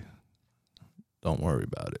 Hey, don't worry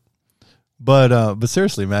about it. But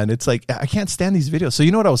seriously, man, it's like I can't stand these videos. So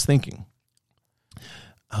you know what I was thinking?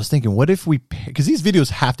 I was thinking, what if we, because these videos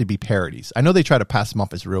have to be parodies. I know they try to pass them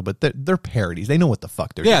off as real, but they're parodies. They know what the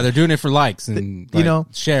fuck they're doing. They're doing it for likes and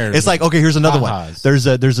shares. It's like, okay, here's another one. Ha-has. There's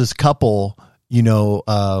this couple,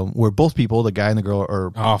 where both people, the guy and the girl, are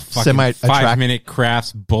fucking semi-attractive. 5-minute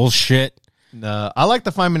crafts bullshit. I like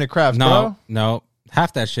the 5-minute crafts, bro. No.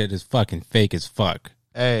 Half that shit is fucking fake as fuck.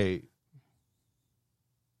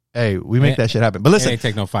 Hey, we make that shit happen. But listen, it ain't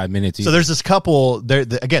take no 5 minutes either. so there's this couple. They're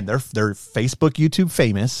Facebook, YouTube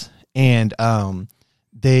famous, and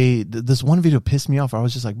this one video pissed me off. I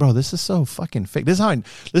was just like, bro, this is so fucking fake. This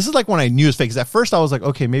is like when I knew it was fake. Because at first I was like,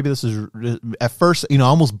 okay, maybe this is. At first, I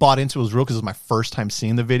almost bought into it was real because it was my first time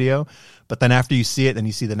seeing the video. But then after you see it, then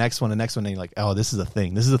you see the next one, and you're like, oh, this is a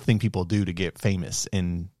thing. This is a thing people do to get famous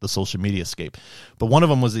in the social media scape. But one of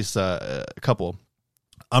them was this couple.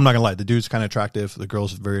 I'm not gonna lie, the dude's kind of attractive, the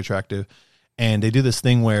girl's very attractive, and they do this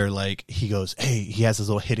thing where like he goes, hey, he has his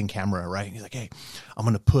little hidden camera, right? And he's like, hey, I'm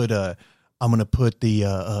gonna put the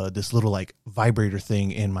this little like vibrator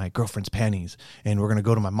thing in my girlfriend's panties, and we're gonna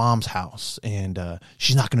go to my mom's house, and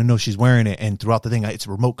she's not gonna know she's wearing it, and throughout the thing it's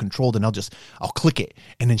remote controlled, and I'll click it,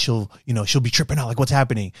 and then she'll be tripping out like, what's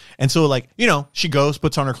happening? And so like she goes,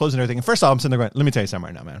 puts on her clothes and everything, and first off I'm sitting there going, let me tell you something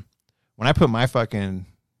right now, man. When I put my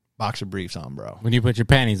boxer briefs on, bro. When you put your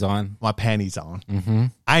panties on. My panties on. Mm-hmm.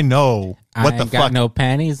 I know what the ain't fuck. got no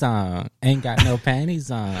panties on. Ain't got no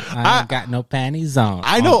panties on. I ain't got no panties on.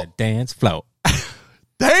 I know. On the dance floor.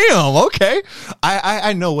 Damn. Okay.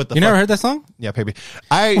 I know what the. You fuck. never heard that song? Yeah, baby.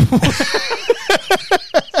 What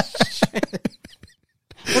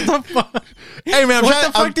the fuck? Hey man, What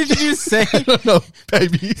the fuck did you just say? I don't know,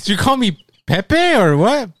 baby. Did you call me Pepe or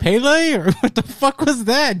what? Pele or what the fuck was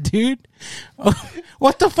that, dude?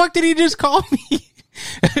 What the fuck did he just call me?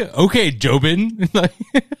 Okay, Jobin. Like,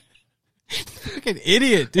 fucking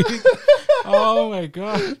idiot, dude. Oh my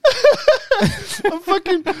god. I'm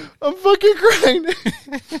fucking crying,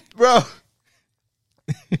 bro.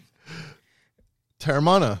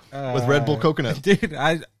 Terramana with Red Bull coconut. Dude,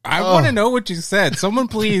 I want to know what you said. Someone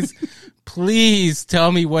please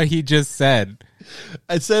tell me what he just said.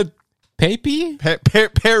 I said Pepe?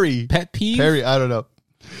 Perry. Pet peeve? Perry, I don't know.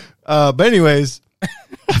 But anyways,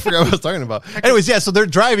 I forgot what I was talking about. Anyways, yeah, so they're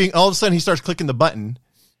driving. All of a sudden, he starts clicking the button.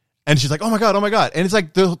 And she's like, oh my God. And it's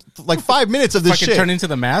like, 5 minutes of this Fucking shit. turn into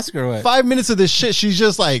the mask or what? 5 minutes of this shit. She's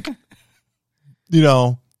just like,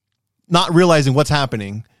 not realizing what's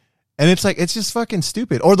happening. And it's like, it's just fucking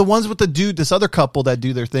stupid. Or the ones with the dude, this other couple that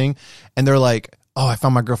do their thing. And they're like, oh, I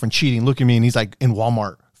found my girlfriend cheating. Look at me. And he's like in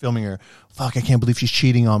Walmart filming her. Fuck, I can't believe she's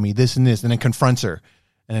cheating on me. This and this. And then confronts her.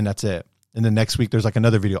 And then that's it. And then next week there's like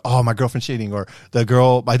another video. Oh, my girlfriend's cheating. Or the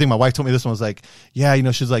girl, I think my wife told me this one was like, yeah,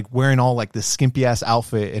 she's like wearing all like this skimpy ass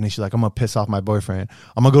outfit. And she's like, I'm going to piss off my boyfriend.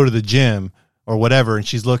 I'm going to go to the gym or whatever. And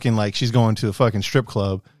she's looking like she's going to a fucking strip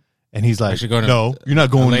club. And he's like, no, you're not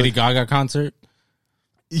going to to Lady Gaga concert.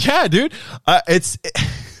 Yeah, dude. It's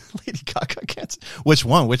Lady Gaga can't. Which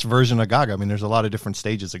one? Which version of Gaga? I mean, there's a lot of different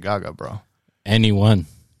stages of Gaga, bro. Anyone.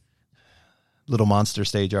 Little Monster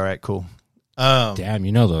stage. All right, cool. Damn,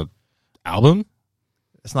 you know the album?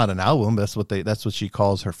 It's not an album. That's what she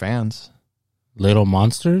calls her fans. Little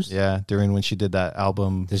Monsters? Yeah, during when she did that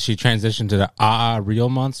album. Did she transition to the Real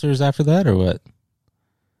Monsters after that or what?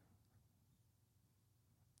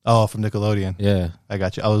 Oh, from Nickelodeon. Yeah. I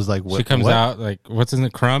got you. I was like, what? She comes what? out like, what's in the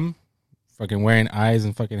Crumb? Fucking wearing eyes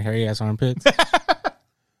and fucking hairy ass armpits.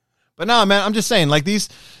 But no, man, I'm just saying, like these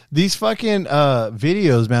fucking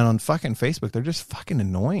videos, man, on fucking Facebook, they're just fucking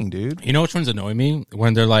annoying, dude. You know which ones annoy me?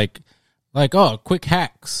 When they're like, oh, quick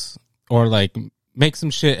hacks or like make some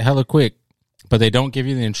shit hella quick, but they don't give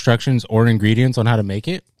you the instructions or ingredients on how to make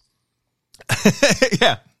it.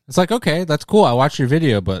 Yeah. It's like, okay, that's cool. I watched your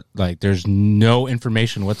video, but like there's no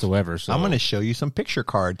information whatsoever. So I'm going to show you some picture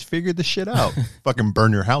cards. Figure this shit out. Fucking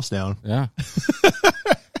burn your house down. Yeah.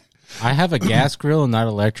 I have a gas grill and not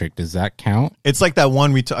electric. Does that count? It's like that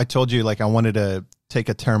one I told you, like I wanted to take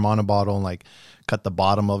a Terramana bottle and like cut the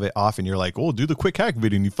bottom of it off, and you're like, oh, do the quick hack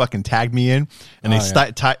video, and you fucking tagged me in, and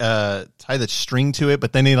tie the string to it,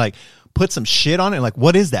 but then they like put some shit on it, like,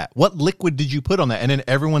 what is that? What liquid did you put on that? And then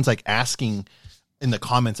everyone's like asking in the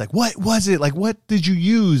comments, like, what was it? Like, what did you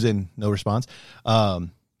use? And no response.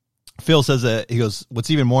 Phil says that, he goes,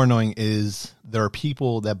 what's even more annoying is there are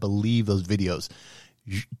people that believe those videos.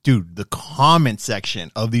 Dude, the comment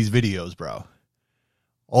section of these videos, bro.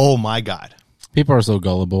 Oh my God. People are so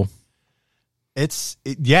gullible.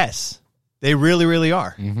 Yes, they really, really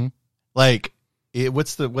are. Mm-hmm. Like,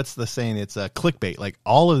 what's the saying? It's a clickbait. Like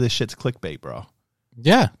all of this shit's clickbait, bro.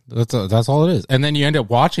 Yeah, that's all it is. And then you end up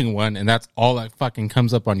watching one, and that's all that fucking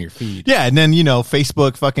comes up on your feed. Yeah, and then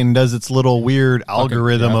Facebook fucking does its little weird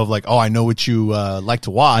algorithm of like, oh, I know what you like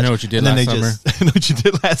to watch. I know what you did and then last they summer. I know what you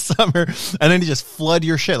did last summer, and then they just flood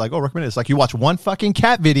your shit. Like, oh, recommend it. It's like you watch one fucking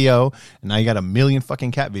cat video, and now you got a million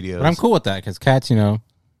fucking cat videos. But I'm cool with that because cats, they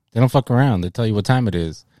don't fuck around. They tell you what time it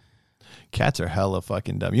is. Cats are hella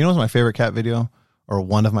fucking dumb. You know what's my favorite cat video? Or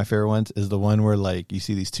one of my favorite ones is the one where like you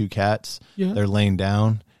see these two cats, they're laying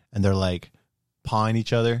down and they're like pawing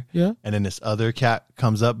each other. Yeah. And then this other cat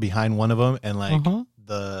comes up behind one of them and like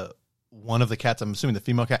the one of the cats, I'm assuming the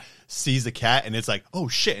female cat, sees the cat and it's like, oh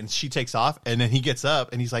shit. And she takes off and then he gets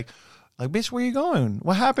up and he's like, bitch, where you going?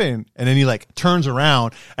 What happened? And then he like turns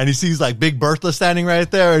around and he sees like Big Bertha standing right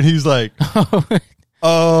there and he's like,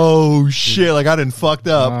 oh shit, like I done fucked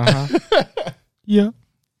up. Yeah.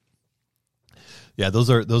 Yeah,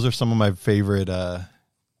 those are some of my favorite.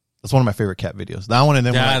 That's one of my favorite cat videos. That one and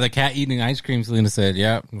then the cat eating ice cream. Selena said,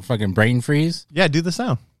 "Yeah, fucking brain freeze." Yeah, do the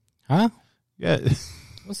sound. Huh? Yeah,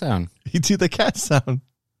 what sound? You do the cat sound.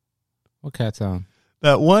 What cat sound?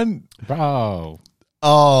 That one, bro.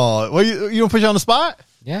 Oh, well, you don't put you on the spot?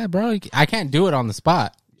 Yeah, bro. I can't do it on the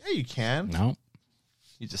spot. Yeah, you can. No,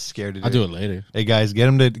 you just scared to do I'll do it later. Hey guys, get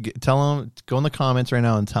him to tell him. Go in the comments right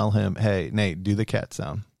now and tell him, hey Nate, do the cat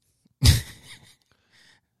sound.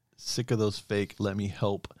 Sick of those fake. Let me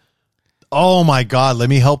help Oh my God, let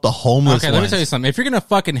me help the homeless. Okay, let me tell you something. If you're gonna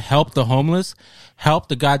fucking help the homeless, help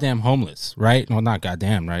the goddamn homeless, right? Well, not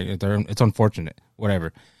goddamn, right? It's unfortunate,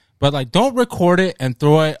 whatever. But like, don't record it and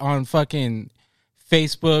throw it on fucking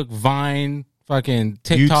Facebook, Vine, fucking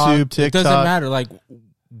TikTok. YouTube, It TikTok. doesn't matter. Like,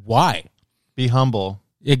 why? Be humble.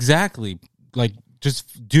 Exactly. Like,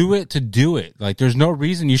 just do it to do it. Like, there's no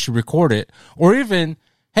reason you should record it, or even,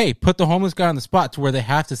 hey, put the homeless guy on the spot to where they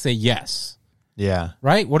have to say yes. Yeah.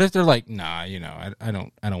 Right? What if they're like, nah, you know, I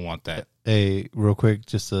don't want that. Hey, real quick,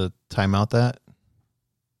 just to time out that.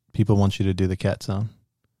 People want you to do the cat sound.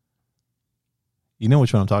 You know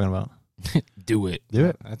which one I'm talking about. Do it. Do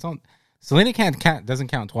it. That's on. Selena doesn't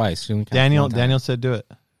count twice. She only counts one time. Daniel said do it.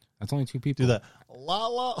 That's only 2 people. Do that. La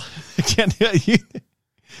la. I can't do it.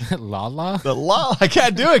 La la. The la. I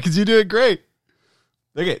can't do it because you do it great.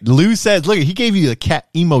 Look at Lou says. Look, he gave you the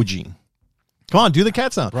cat emoji. Come on, do the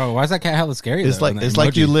cat sound. Bro, why is that cat hella scary? It's though, like in it's that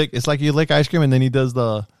like you emoji? lick. It's like you lick ice cream and then he does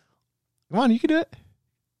the. Come on, you can do it.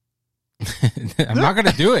 I'm not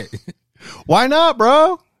gonna do it Why not,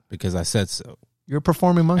 bro? because I said so, You're a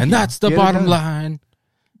performing monkey, and that's the Get it bottom done. line.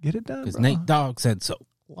 Get it done, Because bro. Nate Dogg said so.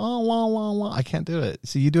 Wah, wah, wah, wah. I can't do it.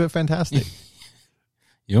 See, you do it fantastic.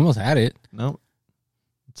 You almost had it. Nope.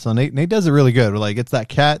 So Nate does it really good. Like, it's that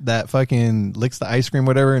cat that fucking licks the ice cream,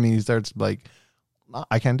 whatever, and he starts like, "No,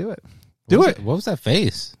 I can't do it. Do What was it." What was that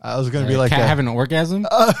face? I was gonna be like, cat that. having an orgasm?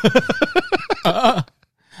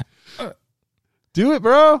 Do it,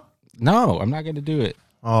 bro. No, I'm not gonna do it.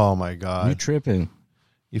 Oh my You god, tripping?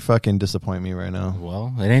 you fucking disappoint me right now.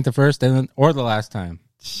 Well, it ain't the first or the last time.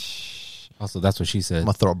 Also, that's what she said. I'm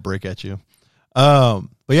gonna throw a brick at you. But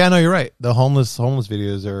yeah, no, you're right. The homeless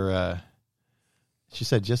videos are. She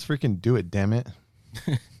said, "Just freaking do it, damn it."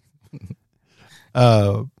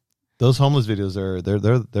 Those homeless videos are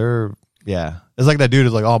they're yeah. It's like that dude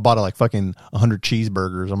is like, "Oh, I bought like fucking 100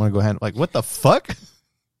 cheeseburgers. I'm gonna go ahead like what the fuck."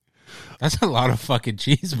 That's a lot of fucking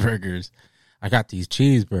cheeseburgers. I got these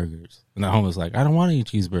cheeseburgers. And the homeless like, I don't want any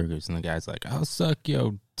cheeseburgers. And the guy's like, I'll suck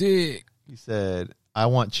your dick. He said, "I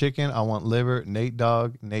want chicken. I want liver. Nate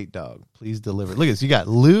Dogg, please deliver." Look at this. You got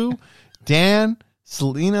Lou, Dan,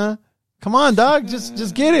 Selena. Come on, dog.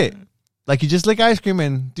 Just get it. Like you just lick ice cream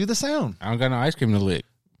and do the sound. I don't got no ice cream to lick.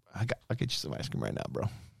 I'll get you some ice cream right now, bro.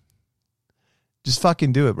 Just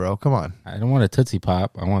fucking do it, bro. Come on. I don't want a Tootsie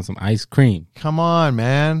Pop. I want some ice cream. Come on,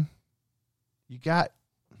 man. You're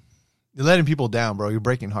letting people down, bro. You're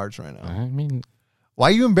breaking hearts right now. I mean, Why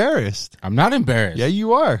are you embarrassed? I'm not embarrassed. Yeah,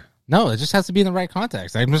 you are. No, it just has to be in the right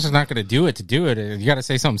context. I'm just not going to do it to do it. You got to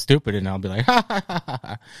say something stupid and I'll be like, ha, ha, ha,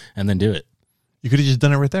 ha, and then do it. You could have just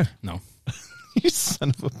done it right there. No. You son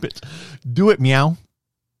of a bitch. Do it, meow.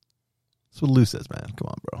 That's what Lou says, man. Come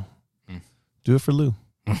on, bro. Do it for Lou.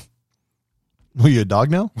 Were you a dog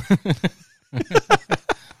now?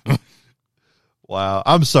 Wow.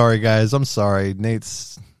 I'm sorry, guys. I'm sorry.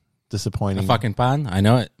 Nate's disappointing. A fucking pan? I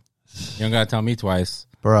know it. You don't got to tell me twice.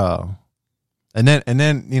 Bro. And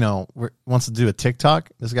then you know, wants to do a TikTok.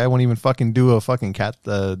 This guy won't even fucking do a fucking cat,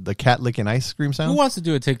 the cat licking ice cream sound. Who wants to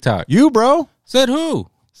do a TikTok? You, bro. Said who?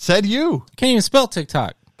 Said you. Can't even spell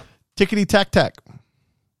TikTok. Tickety tack tack.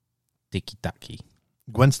 Tiki taki.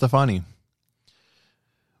 Gwen Stefani.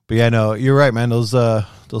 But yeah, no, you're right, man. Those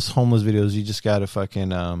homeless videos, you just gotta fucking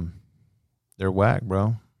they're whack,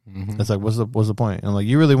 bro. Mm-hmm. It's like, what's the point? And like,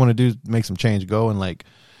 you really want to make some change, go and like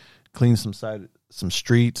clean some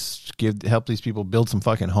streets, help these people build some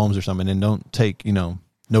fucking homes or something, and don't take, no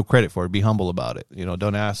credit for it. Be humble about it.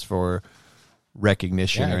 Don't ask for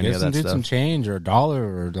recognition or any give of some that dude stuff. some change or $1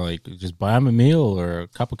 or like just buy him a meal or a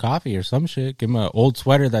cup of coffee or some shit. Give him an old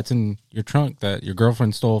sweater that's in your trunk that your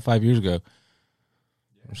girlfriend stole 5 years ago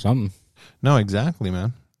or something. No, exactly,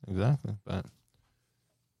 man. Exactly. But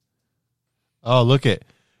oh, look it.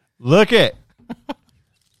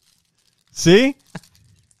 See?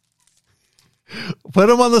 Put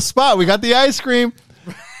him on the spot. We got the ice cream.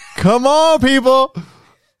 Come on, people.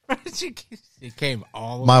 She came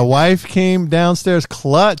all the way. My wife came downstairs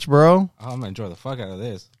clutch, bro. Oh, I'm gonna enjoy the fuck out of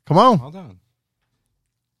this. Come on. Hold on.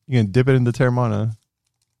 You can dip it in the Terramana.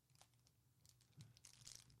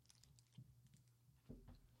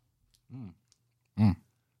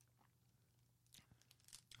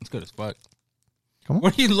 It's good as fuck. Come on.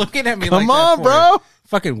 What are you looking at me Come like on, that for? bro.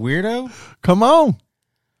 Fucking weirdo. Come on.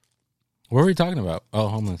 What were we talking about? Oh,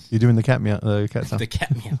 homeless. You're doing the cat meow. The cat sound. The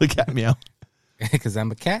cat meow. The cat meow. Because I'm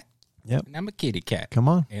a cat. Yep. And I'm a kitty cat. Come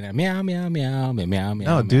on. And I meow, meow, meow, meow, meow,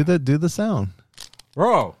 meow. No, meow. do the sound.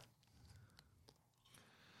 Bro.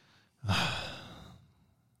 I'm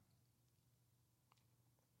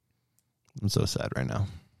so sad right now.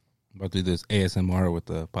 I'm about to do this ASMR with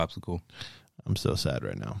the popsicle. I'm so sad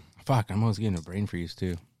right now. Fuck, I'm almost getting a brain freeze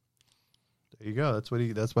too. There you go. That's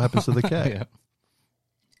what happens to the cat. Yeah.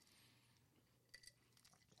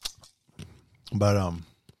 But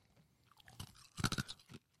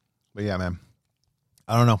yeah, man.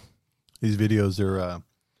 I don't know. These videos are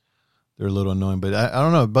they're a little annoying, but I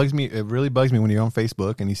don't know. It bugs me. It really bugs me when you're on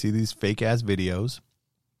Facebook and you see these fake ass videos.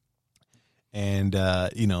 And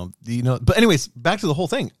but anyways, back to the whole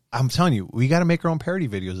thing. I'm telling you, we got to make our own parody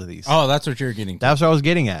videos of these. Oh, that's what you're getting to. That's what I was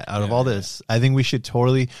getting at out of all this. I think we should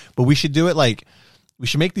totally, but we should do it like, we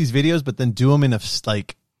should make these videos, but then do them in a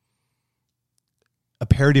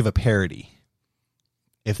parody of a parody,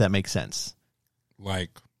 if that makes sense. Like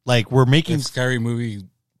we're making a scary movie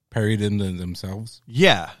parodied into themselves.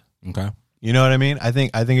 Yeah. Okay. You know what I mean? I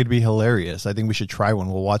think it'd be hilarious. I think we should try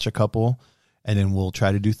one. We'll watch a couple and then we'll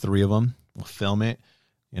try to do 3 of them. We'll film it.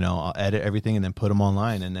 I'll edit everything and then put them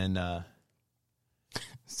online and then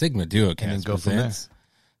Sigma Duo Cast go from there.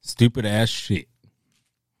 Stupid ass shit.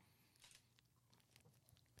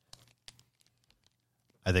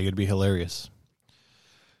 I think it'd be hilarious.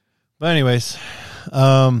 But anyways,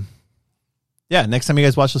 yeah, next time you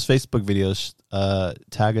guys watch those Facebook videos,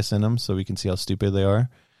 tag us in them so we can see how stupid they are.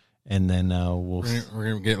 And then we're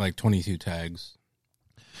going to get like 22 tags.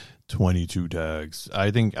 22 tags.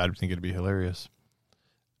 I'd think it'd be hilarious.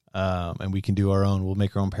 And we can do our own. We'll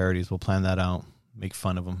make our own parodies. We'll plan that out. Make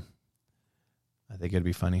fun of them. I think it'd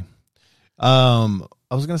be funny. I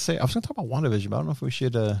was gonna talk about WandaVision, but I don't know if we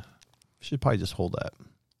should probably just hold that.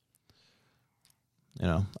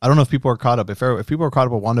 I don't know if people are caught up. If people are caught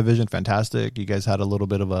up with WandaVision, fantastic. You guys had a little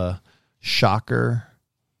bit of a shocker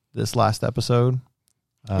this last episode.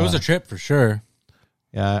 It was a trip for sure.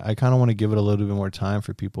 Yeah, I kind of want to give it a little bit more time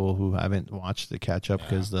for people who haven't watched the catch up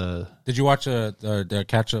because Did you watch the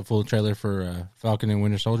catch up full trailer for Falcon and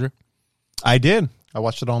Winter Soldier? I did. I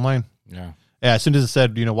watched it online. Yeah. Yeah, as soon as it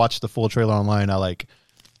said, watch the full trailer online,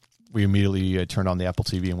 we immediately turned on the Apple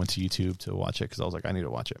TV and went to YouTube to watch it because I was like, I need to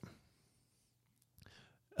watch it.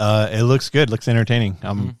 It looks good. Looks entertaining.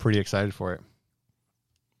 I'm pretty excited for it.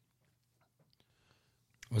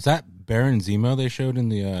 Was that Baron Zemo they showed in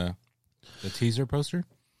the teaser poster?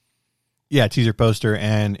 Yeah, teaser poster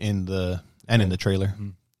and in the trailer. Mm-hmm.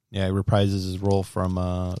 Yeah, he reprises his role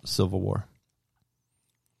from Civil War.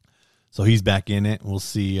 So he's back in it. We'll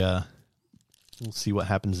see what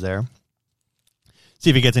happens there. See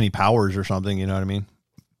if he gets any powers or something, you know what I mean?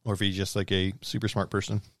 Or if he's just like a super smart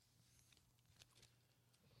person.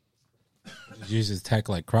 Use his tech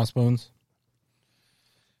like Crossbones.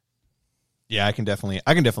 Yeah, I can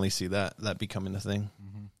definitely see that becoming a thing.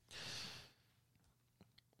 Mm-hmm.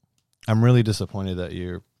 I'm really disappointed that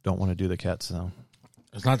you don't want to do the cat sound.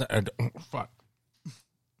 It's not that. Fuck.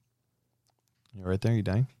 You're right there. You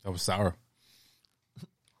dying? That was sour. It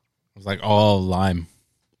was like all lime.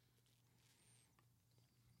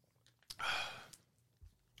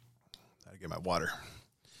 Gotta get my water.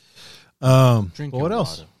 What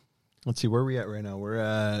else? Water. Let's see where we at right now. We're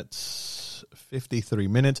at 53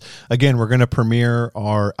 minutes. Again, we're going to premiere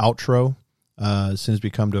our outro as soon as we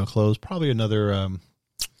come to a close. Probably another,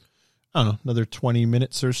 another 20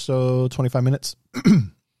 minutes or so, 25 minutes.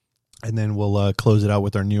 And then we'll close it out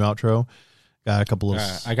with our new outro. Got a couple of...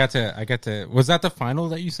 I got to... Was that the final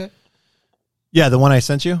that you said? Yeah, the one I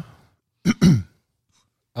sent you. I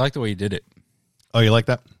like the way you did it. Oh, you like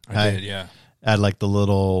that? I did, yeah. Add like the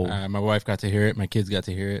little... my wife got to hear it. My kids got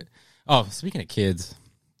to hear it. Oh, speaking of kids,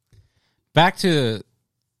 back to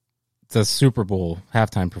the Super Bowl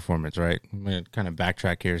halftime performance, right? I'm going to kind of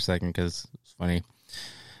backtrack here a second because it's funny.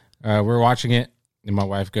 We're watching it, and my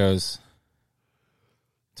wife goes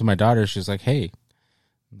to my daughter. She's like, hey,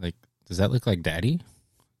 does that look like Daddy?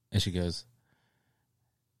 And she goes,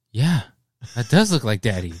 yeah, that does look like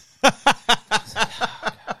Daddy. Like, oh,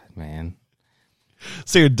 God, man.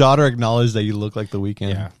 So your daughter acknowledged that you look like The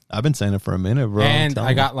Weeknd. Yeah. I've been saying it for a minute, bro. And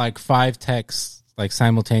I got like 5 texts like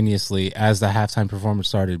simultaneously as the halftime performance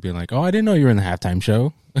started being like, oh, I didn't know you were in the halftime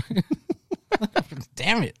show.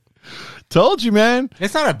 Damn it. Told you, man.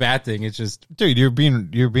 It's not a bad thing. It's just, dude, you're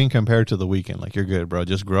being compared to The Weeknd. Like, you're good, bro.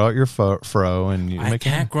 Just grow out your fro and I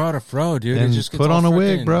can't grow out a fro, dude. And it just put on a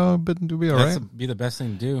wig, bro. But it'll be all right. Be the best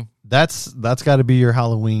thing to do. That's got to be your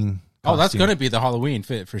Halloween costume. Oh, that's gonna be the Halloween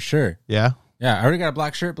fit for sure. Yeah. Yeah, I already got a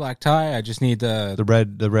black shirt, black tie. I just need the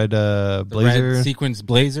red blazer, red sequins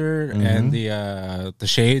blazer, and the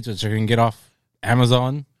shades, which I can get off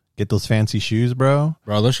Amazon. Get those fancy shoes, bro.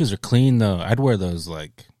 Bro, those shoes are clean though. I'd wear those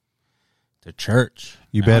like to church.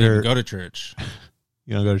 You I don't better even go to church.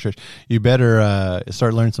 You don't go to church. You better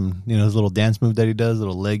start learning some, his little dance move that he does,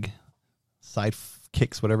 little leg side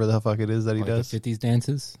kicks, whatever the fuck it is that he does. The 50s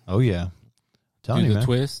dances. Oh yeah, Telling do you, the man.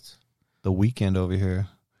 twist. The weekend over here.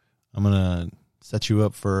 I'm gonna set you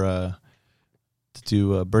up for to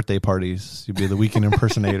do birthday parties. You'll be the weekend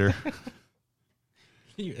impersonator.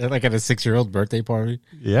 Like at a 6-year-old birthday party.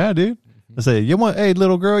 Yeah, dude. I say, hey,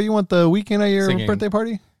 little girl, you want the weekend at your Singing. birthday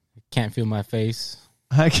party? Can't feel my face.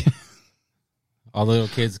 I can't. All the little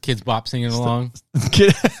kids bop singing along.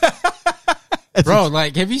 Kid- Bro,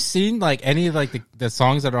 like, have you seen like any of like the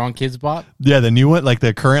songs that are on Kids Bop? Yeah, the new one, like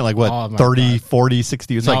the current, like what, Oh, my 30, God. 40,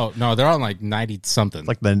 60. It's No, they're on like 90 something.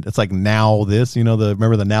 it's like now this,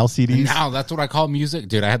 remember the now CDs? Now that's what I call music,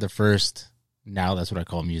 dude. I had the first. Now that's what I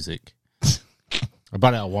call music. I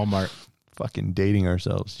bought it at Walmart. Fucking dating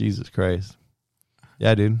ourselves. Jesus Christ.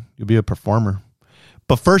 Yeah, dude. You'll be a performer.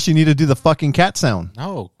 But first you need to do the fucking cat sound.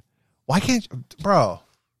 No, Why can't you? Bro,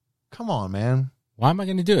 come on, man. why am I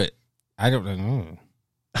going to do it? I don't know.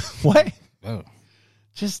 What? Oh.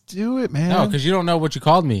 Just do it, man. No, because you don't know what you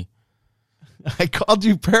called me. I called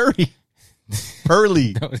you Perry.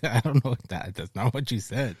 Pearly. No, I don't know that. That's not what you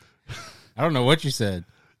said. I don't know what you said.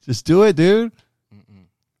 Just do it, dude.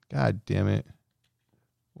 God damn it.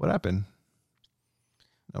 What happened?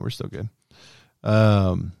 No, we're still good.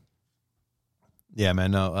 Yeah,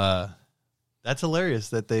 man. No, that's hilarious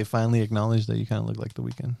that they finally acknowledged that you kind of look like The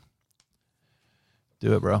Weeknd.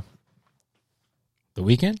 Do it, bro. The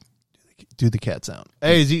Weeknd? Do the cat sound.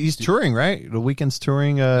 Hey, he's touring, right? The Weeknd's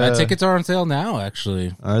touring. Tickets are on sale now,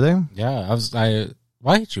 actually. Are they? Yeah,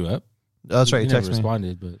 I hit you up. Oh, that's right. You never texted me.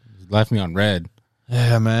 responded, but you left me on red.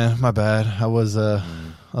 Yeah, man. My bad. I was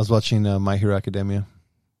watching My Hero Academia.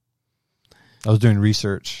 I was doing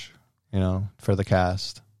research, for the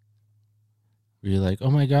cast. Were you like, oh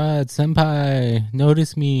my God, senpai,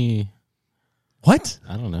 notice me? What?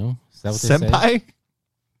 I don't know. Is that what they say? Senpai?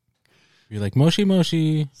 You're like, Moshi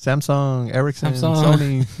Moshi. Samsung, Ericsson,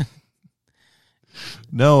 Samsung. Sony.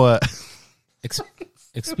 No,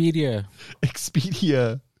 Expedia.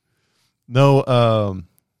 Expedia. No,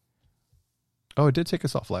 oh, it did take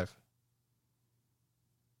us off live.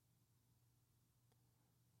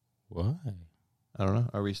 Why? I don't know.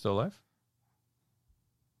 Are we still live?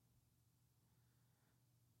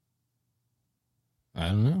 I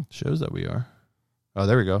don't know. Shows that we are. Oh,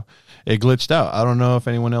 there we go. It glitched out. I don't know if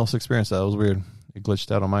anyone else experienced that. That was weird. It glitched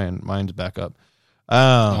out on my end. Mine's back up.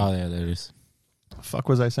 Oh, yeah, there it is. Fuck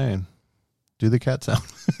was I saying? Do the cat sound.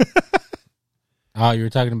 Oh, you were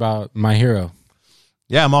talking about My Hero.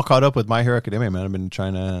 Yeah, I'm all caught up with My Hero Academia, man. I've been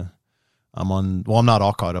trying to... I'm not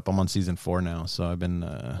all caught up. I'm on season 4 now. So I've been...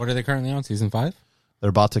 What are they currently on? Season 5? They're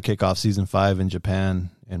about to kick off season 5 in Japan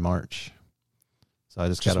in March. So I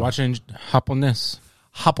just got to... watching Japonese.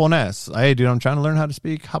 Japonese. Hey, dude, I'm trying to learn how to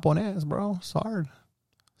speak Japonese, bro. It's hard.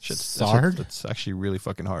 It's hard? It's actually really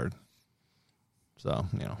fucking hard. So,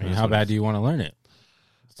 I mean, how bad do you want to learn it?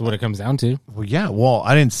 That's what it comes down to. Well, yeah. Well,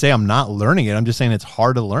 I didn't say I'm not learning it. I'm just saying it's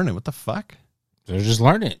hard to learn it. What the fuck? So just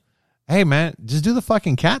learn it. Hey, man, just do the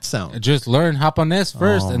fucking cat sound. Just learn Japonese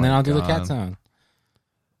first, Oh and then my I'll do the God. cat sound.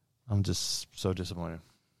 I'm just so disappointed.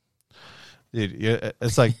 Dude,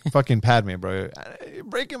 it's like fucking Padme, bro. You're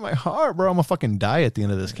breaking my heart, bro. I'm gonna fucking die at the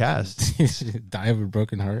end of this cast. Die of a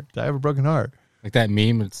broken heart. Die of a broken heart. Like that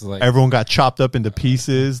meme, it's like... Everyone got chopped up into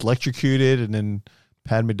pieces, electrocuted, and then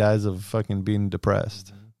Padme dies of fucking being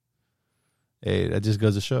depressed. Hey, that just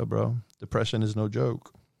goes to show, bro. Depression is no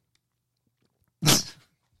joke.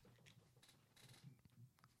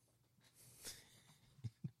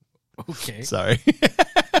 Okay. Sorry.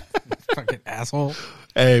 Fucking asshole.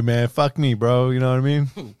 Hey, man, fuck me, bro. You know what I mean?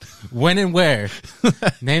 When and where?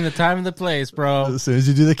 Name the time and the place, bro. As soon as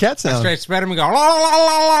you do the cat sound. Straight spread them and go... La, la, la,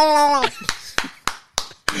 la, la.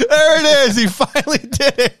 There it is. He finally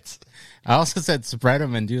did it. I also said spread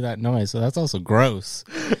them and do that noise, so that's also gross,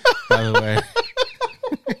 by the way.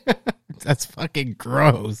 That's fucking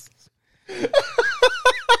gross.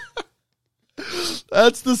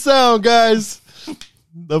 That's the sound, guys.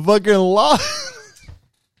 The fucking law.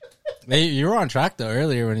 Hey, you were on track, though,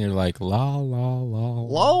 earlier when you're like, la, la, la.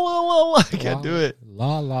 La, la, la, la. I can't do it.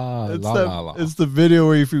 La, la, It's, la, that, la, la. it's the video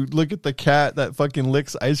where if you look at the cat that fucking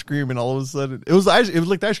licks ice cream and all of a sudden it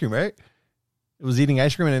licked ice cream, right? It was eating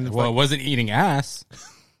ice cream and then Well, it wasn't eating ass.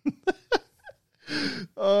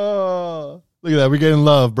 oh, look at that. We're getting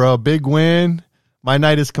love, bro. Big win. My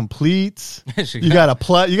night is complete. You got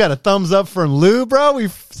a thumbs up from Lou, bro. We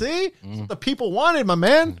see that's what the people wanted, my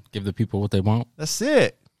man. Give the people what they want. That's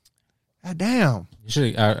it. God damn. You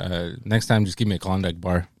should, next time, just give me a Klondike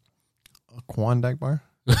bar. A Klondike bar?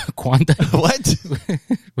 Klondike? What?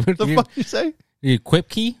 The fuck you say? You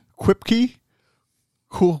Quipkey? Quipkey?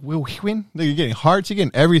 Cool. Will win? You're getting hearts. You're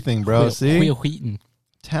getting everything, bro. See? Wheaton.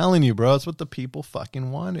 Telling you, bro. It's what the people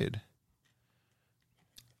fucking wanted.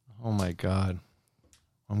 Oh my god.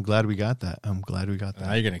 I'm glad we got that.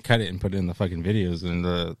 Now you're gonna cut it and put it in the fucking videos and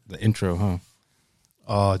the intro, huh?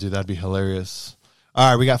 Oh, dude, that'd be hilarious. All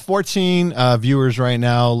right, we got 14 viewers right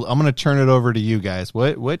now. I'm going to turn it over to you guys.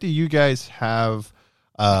 What do you guys have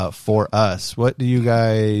for us? What do you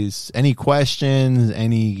guys, any questions,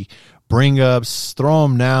 any bring-ups? Throw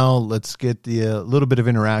them now. Let's get the little bit of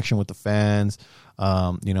interaction with the fans.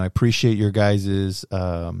 I appreciate your guys'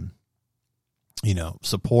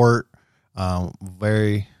 support. I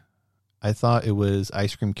thought it was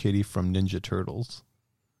Ice Cream Kitty from Ninja Turtles.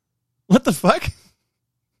 What the fuck?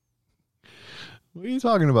 What are you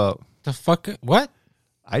talking about? The fuck? What?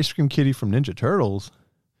 Ice Cream Kitty from Ninja Turtles?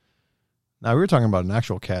 Now, we were talking about an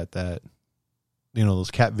actual cat that,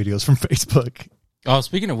 those cat videos from Facebook. Oh,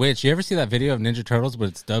 speaking of which, you ever see that video of Ninja Turtles, but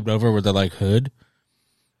it's dubbed over with the, like, hood?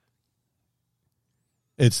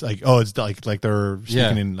 It's like, it's like they're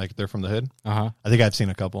speaking in, like they're from the hood? Uh-huh. I think I've seen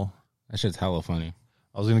a couple. That shit's hella funny.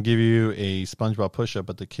 I was going to give you a SpongeBob push-up,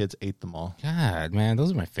 but the kids ate them all. God, man,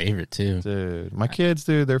 those are my favorite, too. Dude, my kids,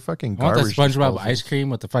 they're fucking I want garbage. the SpongeBob disposals. ice cream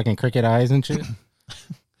with the fucking cricket eyes and shit.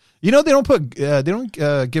 They don't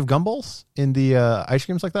give gumballs in the ice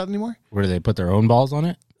creams like that anymore? Where do they put their own balls on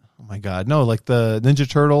it? Oh my god, no! Like the Ninja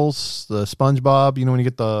Turtles, the SpongeBob. When you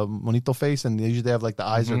get the Monito face, and they usually have like the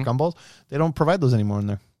eyes or gumballs. They don't provide those anymore in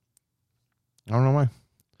there. I don't know why.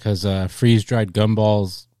 Because freeze-dried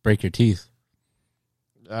gumballs break your teeth.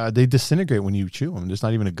 They disintegrate when you chew them. It's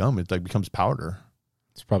not even a gum; it like becomes powder.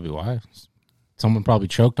 That's probably why. Someone probably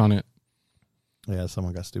choked on it. Yeah,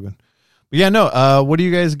 someone got stupid. But yeah, no. What do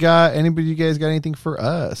you guys got? Anybody? You guys got anything for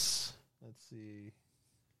us? Let's see.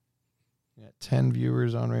 We got 10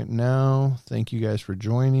 viewers on right now. Thank you guys for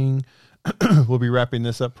joining. We'll be wrapping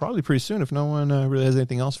this up probably pretty soon. If no one really has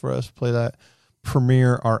anything else for us, play that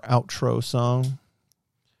premiere our outro song.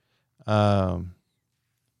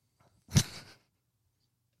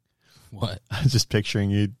 What? I was just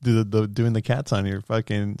picturing you doing the cats on your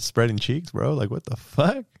fucking spreading cheeks, bro. Like, what the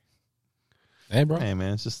fuck? Hey, bro. Hey,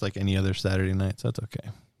 man, it's just like any other Saturday night, so that's okay.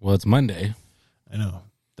 Well, it's Monday. I know.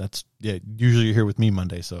 Usually you're here with me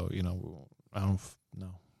Monday, so, we don't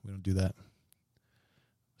do that.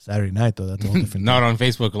 Saturday night, though, that's a whole different Not on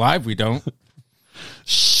Facebook Live, we don't.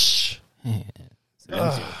 Shh. Damn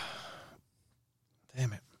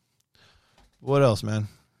it. What else, man?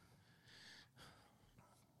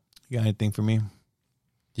 You got anything for me?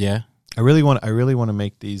 Yeah. I really want to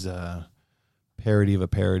make these parody of a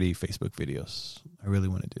parody Facebook videos. I really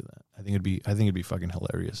want to do that. I think it'd be fucking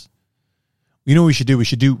hilarious. You know what we should do? We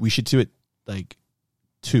should do it like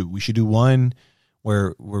two. We should do one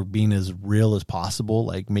where we're being as real as possible,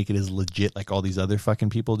 like make it as legit like all these other fucking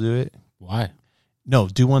people do it. Why? No,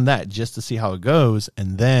 do one that just to see how it goes,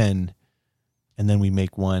 and then we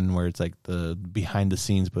make one where it's like the behind the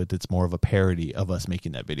scenes, but it's more of a parody of us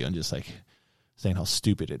making that video and just like saying how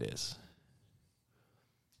stupid it is.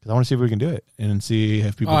 Because I want to see if we can do it and see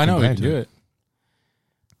if people. I know we can do it.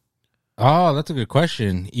 Oh, that's a good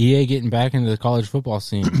question. EA getting back into the college football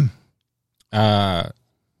scene.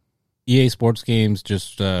 EA Sports games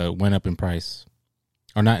just went up in price,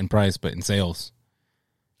 or not in price, but in sales.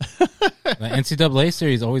 The NCAA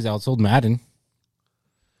series always outsold Madden.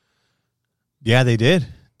 Yeah, they did.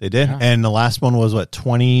 Yeah. And the last one was what,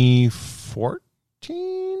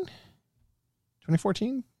 2014?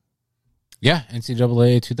 2014? Yeah,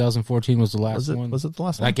 NCAA 2014 was the last one. Was it the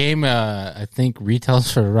last one? That game, I think,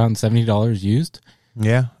 retails for around $70 used.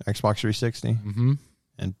 Yeah, Xbox 360 Mm-hmm.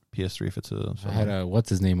 and PS3 if it's a. I had what's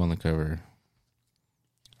his name on the cover?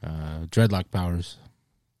 Dreadlock Powers.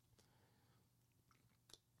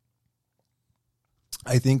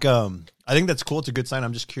 I think that's cool. It's a good sign.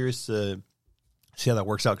 I'm just curious to see how that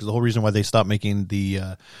works out, because the whole reason why they stopped making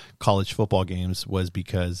the college football games was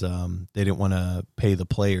because they didn't want to pay the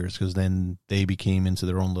players, because then they became into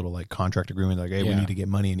their own little like contract agreement, like, hey, we need to get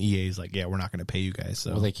money, and EA's like, yeah, we're not going to pay you guys.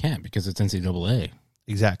 So Well, they can't, because it's NCAA.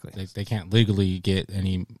 Exactly. They can't legally get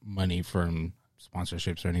any money from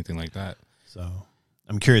sponsorships or anything like that. So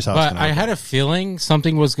I'm curious how. But I had a feeling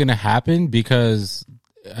something was going to happen, because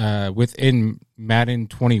within Madden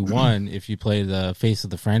 21, if you play the Face of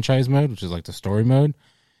the Franchise mode, which is like the story mode,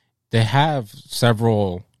 they have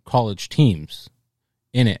several college teams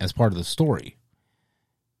in it as part of the story.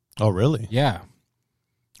 Oh, really? Yeah.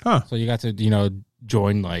 Huh. So you got to,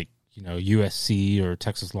 join like, USC or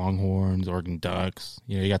Texas Longhorns, Oregon Ducks.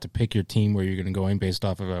 You got to pick your team where you're going to go in based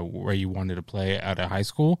off of where you wanted to play out of high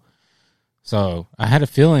school. So I had a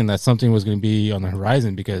feeling that something was going to be on the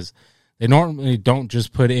horizon, because they normally don't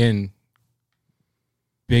just put in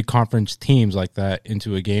big conference teams like that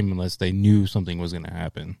into a game unless they knew something was going to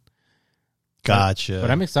happen. Gotcha.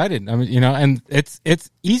 But I'm excited. I mean, and it's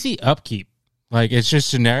easy upkeep. Like, it's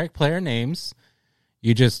just generic player names.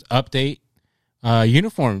 You just update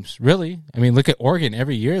uniforms, really. I mean, look at Oregon.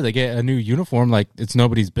 Every year they get a new uniform like it's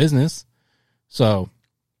nobody's business. So,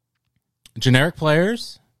 generic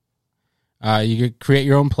players. You could create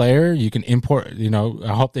your own player. You can import,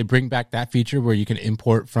 I hope they bring back that feature where you can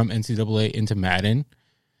import from NCAA into Madden,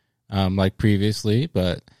 like previously.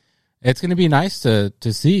 But it's going to be nice to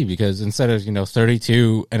see, because instead of,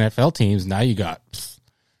 32 NFL teams, now you got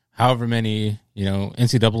however many,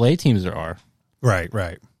 NCAA teams there are.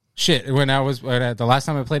 Right. Shit, the last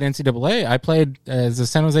time I played NCAA, I played as the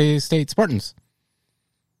San Jose State Spartans.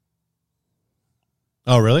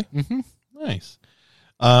 Oh, really? Mm-hmm. Nice.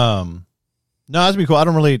 No, that'd be cool. I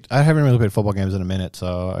haven't really played football games in a minute,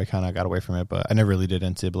 so I kind of got away from it, but I never really did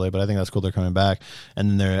NCAA, but I think that's cool they're coming back. And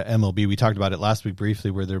then their MLB, we talked about it last week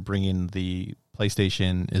briefly, where they're bringing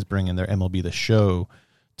PlayStation is bringing their MLB The Show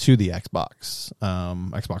to the Xbox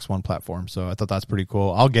One platform. So I thought that's pretty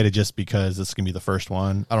cool. I'll get it just because this is going to be the first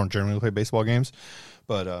one. I don't generally play baseball games,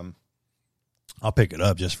 but I'll pick it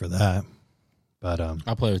up just for that. But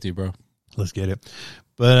I'll play with you, bro. Let's get it.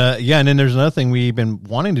 But yeah, and then there's another thing we've been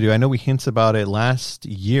wanting to do. I know we hinted about it last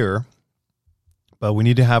year, but we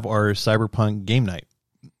need to have our Cyberpunk game night.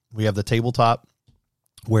 We have the tabletop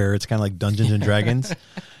where it's kind of like Dungeons and Dragons,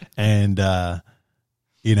 and I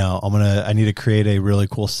need to create a really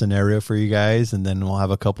cool scenario for you guys, and then we'll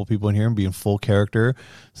have a couple people in here and be in full character,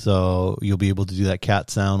 so you'll be able to do that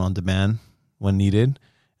cat sound on demand when needed.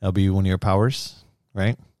 That'll be one of your powers,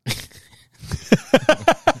 right?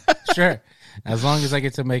 Sure. As long as I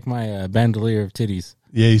get to make my bandolier of titties.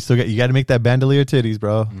 Yeah, you got to make that bandolier titties,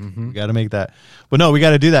 bro. Mm-hmm. You got to make that. But no, we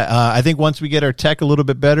got to do that. I think once we get our tech a little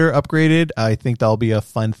bit better, upgraded, I think that'll be a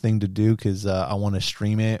fun thing to do, because I want to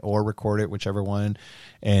stream it or record it, whichever one,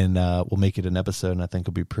 and we'll make it an episode, and I think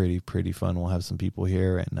it'll be pretty fun. We'll have some people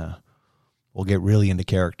here, and we'll get really into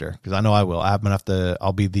character, because I know I will.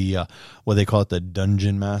 I'll be the what they call it, the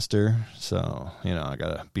dungeon master. So I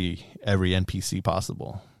gotta be every NPC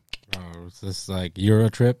possible. Oh, is this like Euro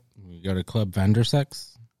trip? You go to Club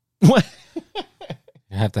Vandersex? What? You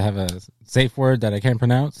have to have a safe word that I can't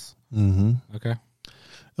pronounce? Mm-hmm. Okay.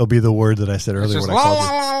 It'll be the word that I said earlier. It's When just I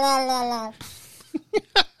called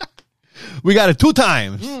it. We got it 2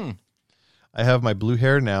 times. I have my blue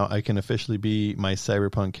hair now. I can officially be my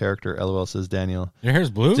Cyberpunk character. LOL, says Daniel. Your hair's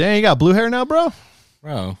blue? Dang, you got blue hair now, bro?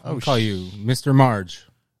 Bro, I'll call you Mr. Marge.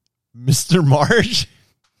 Mr. Marge?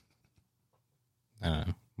 I don't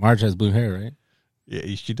know. Marge has blue hair, right?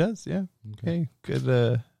 Yeah, she does. Yeah. Okay.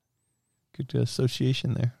 Good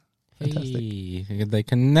association there. Fantastic. Hey, they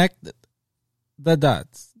connect the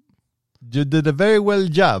dots. You did a very well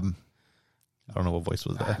job. I don't know what voice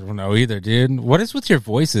was I that. don't know either, dude. What is with your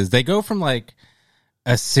voices? They go from like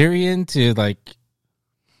Assyrian to like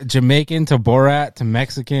Jamaican to Borat to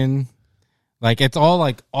Mexican. Like, it's all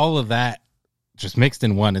like all of that just mixed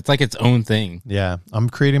in one. It's like its own thing. Yeah. I'm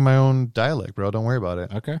creating my own dialect, bro. Don't worry about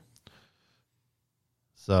it. Okay.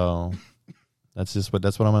 So that's what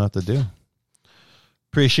I'm gonna have to do.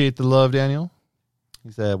 Appreciate the love, Daniel.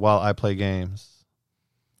 He said, while I play games.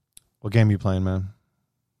 What game are you playing, man?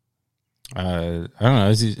 I don't know.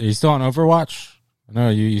 Are you still on Overwatch? I know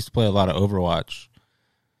you used to play a lot of Overwatch.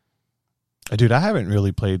 Dude, I haven't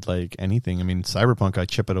really played like anything. I mean, Cyberpunk, I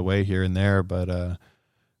chip it away here and there, but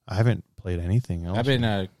I haven't played anything else. I've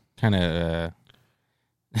been kind of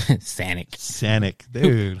Sanic,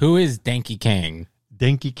 dude. Who is Danky Kang?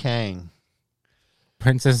 Dinky Kang.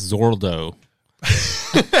 Princess Zordo.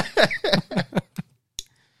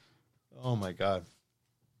 Oh my god.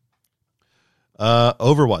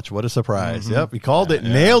 Overwatch, what a surprise. Mm-hmm. Yep, we called it.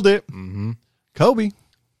 Nailed it. Mm-hmm. Kobe.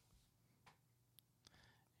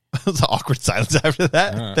 That was an awkward silence after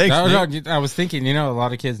that. Thanks, Nick. I was thinking, a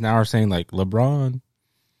lot of kids now are saying like LeBron.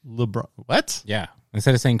 What? Yeah.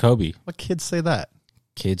 Instead of saying Kobe. What kids say that?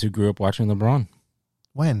 Kids who grew up watching LeBron.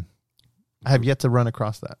 When? I have yet to run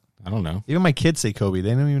across that. I don't know. Even my kids say Kobe. They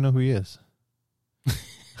don't even know who he is.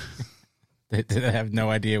 They have no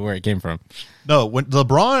idea where it came from. No, when it's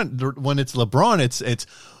LeBron, it's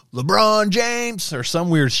LeBron James or some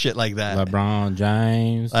weird shit like that. LeBron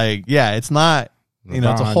James. Like, yeah, it's not, it's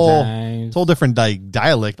a whole different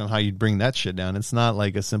dialect on how you bring that shit down. It's not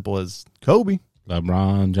like as simple as Kobe.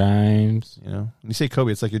 LeBron James. When you say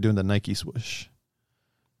Kobe, it's like you're doing the Nike swoosh.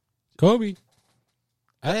 Kobe.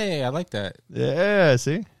 Hey, I like that. Yeah,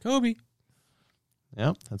 see? Kobe.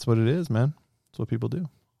 Yep, that's what it is, man. That's what people do.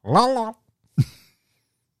 La la.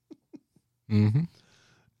 Mm-hmm.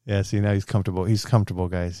 Yeah, see, now he's comfortable. He's comfortable,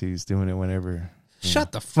 guys. He's doing it whenever.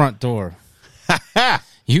 Shut the front door.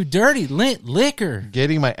 You dirty liquor.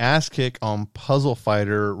 Getting my ass kicked on Puzzle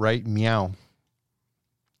Fighter, right? Meow.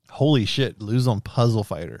 Holy shit, lose on Puzzle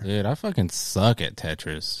Fighter. Dude, I fucking suck at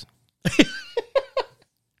Tetris.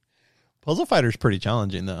 Puzzle Fighter's pretty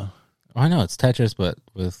challenging, though. Oh, I know, it's Tetris, but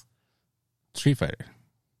with Street Fighter.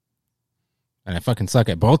 And I fucking suck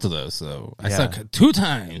at both of those, so I suck 2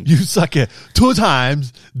 times. You suck at 2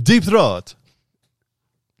 times. Deep Throat.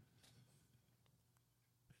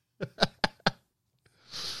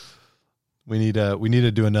 We need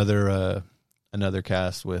to do another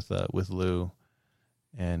cast with Lou,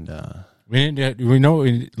 and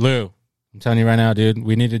Lou. I'm telling you right now, dude.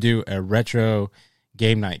 We need to do a retro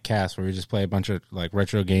game night cast where we just play a bunch of like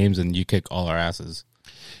retro games and you kick all our asses.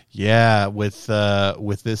 Yeah, with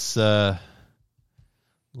this little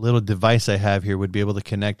device I have here, would be able to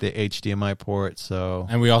connect the HDMI port. So,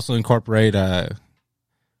 and we also incorporate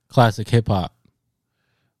classic hip hop.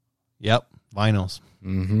 Yep, vinyls.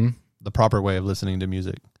 Mm-hmm. The proper way of listening to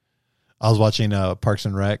music. I was watching Parks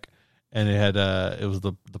and Rec, and it had it was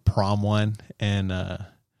the prom one, and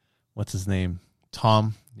what's his name?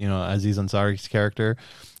 Tom, Aziz Ansari's character.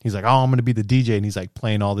 He's like, "Oh, I'm gonna be the DJ," and he's like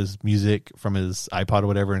playing all this music from his iPod or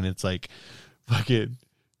whatever, and it's like fucking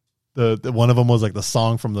the one of them was like the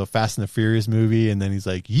song from the Fast and the Furious movie, and then he's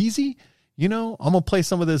like, "Yeezy, I'm gonna play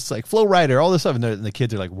some of this like Flow Rider, all this stuff," and the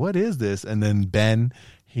kids are like, "What is this?" And then Ben,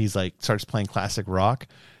 he's like starts playing classic rock.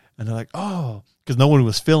 And they're like, oh, because no one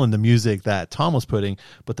was feeling the music that Tom was putting,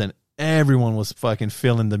 but then everyone was fucking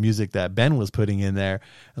feeling the music that Ben was putting in there.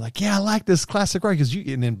 And like, yeah, I like this classic rock.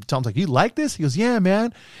 And then Tom's like, you like this? He goes, yeah,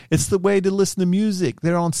 man. It's the way to listen to music.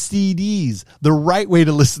 They're on CDs. The right way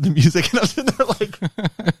to listen to music. And I'm sitting there like,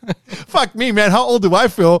 fuck me, man. How old do I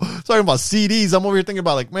feel talking about CDs? I'm over here thinking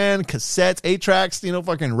about like, man, cassettes, 8-tracks,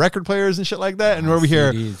 fucking record players and shit like that. And we're over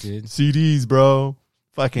here, CDs, bro.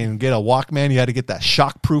 Fucking get a Walkman. You had to get that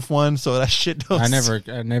shock-proof one, so that shit don't. I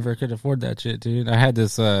never could afford that shit, dude. I had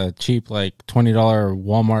this cheap like $20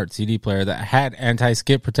 Walmart CD player that had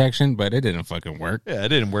anti-skip protection, but it didn't fucking work. Yeah, it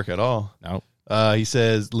didn't work at all. Nope. Lou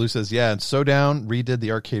says, yeah, and So Down redid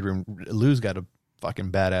the arcade room. Lou's got a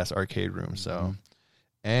fucking badass arcade room, so.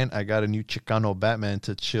 And I got a new Chicano Batman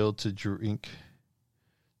to chill to drink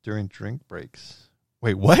during drink breaks.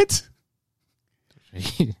 Wait, what?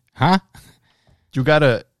 Huh? I got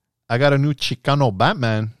a new Chicano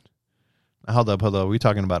Batman. Hold up. Are we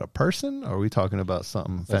talking about a person or are we talking about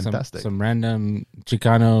something fantastic? Some random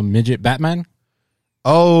Chicano midget Batman?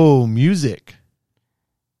 Oh, music.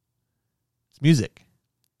 It's music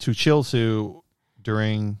to chill to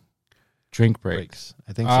during drink breaks.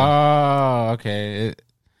 I think so. Oh, okay.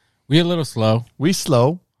 We a little slow. We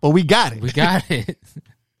slow, but we got it. We got it.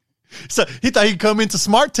 So he thought he'd come into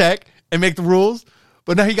Smart Tech and make the rules.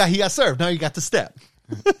 But now he got served. Now he got the step.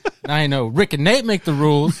 Now I know Rick and Nate make the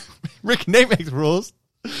rules. Rick and Nate make the rules.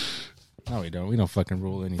 No, we don't. We don't fucking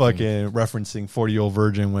rule anything. Fucking referencing 40-Year-Old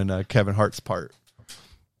Virgin when Kevin Hart's part.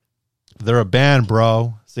 They're a band,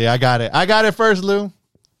 bro. See, I got it. I got it first, Lou.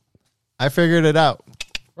 I figured it out.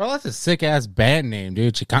 Bro, that's a sick-ass band name,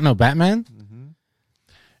 dude. Chicano Batman? Mm-hmm.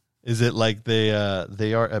 Is it like they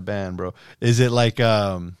are a band, bro? Is it like...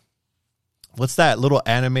 what's that little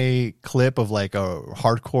anime clip of like a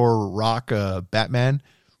hardcore rock Batman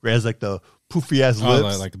where it has like the poofy ass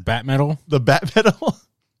lips? Like bat metal? The bat metal?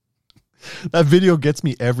 That video gets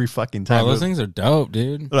me every fucking time. Those things are dope,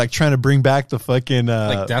 dude. They're like trying to bring back the fucking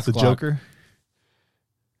like the Joker.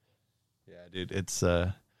 Yeah, dude, it's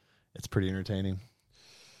pretty entertaining.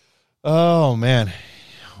 Oh man.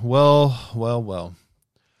 Well.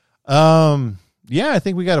 Yeah, I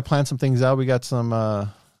think we got to plan some things out. We got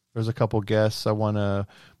some there's a couple guests I want to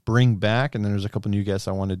bring back, and then there's a couple new guests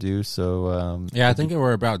I want to do. So yeah, I think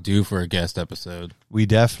we're about due for a guest episode. We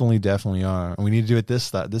definitely are. And we need to do it this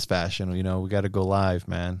fashion. We got to go live,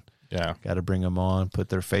 man. Yeah, got to bring them on, put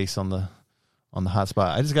their face on the hot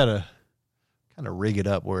spot. I just got to kind of rig it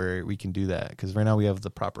up where we can do that because right now we have the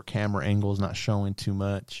proper camera angles, not showing too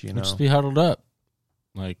much. We'll just be huddled up,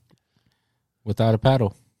 like without a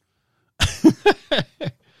paddle.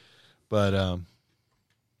 But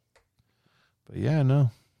yeah, no.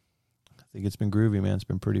 I think it's been groovy, man. It's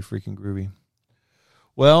been pretty freaking groovy.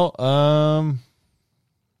 Well, I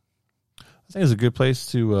think it's a good place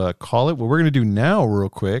to call it. What we're going to do now real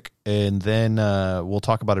quick, and then we'll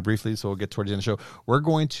talk about it briefly, so we'll get towards the end of the show. We're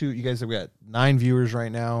going to, you guys, we got 9 viewers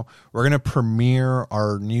right now. We're going to premiere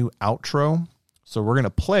our new outro. So we're going to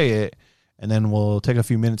play it, and then we'll take a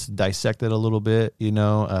few minutes to dissect it a little bit,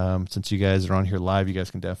 since you guys are on here live, you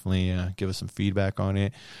guys can definitely give us some feedback on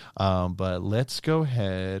it. But let's go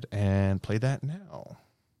ahead and play that now.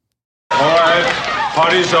 All right.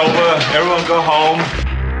 Party's over. Everyone go home.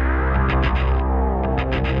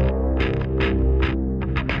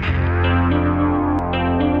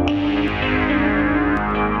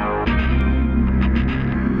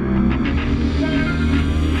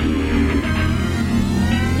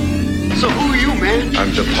 So who are you, man?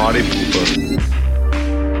 I'm the party pooper.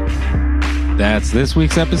 That's this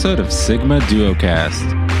week's episode of Sigma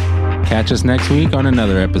Duocast. Catch us next week on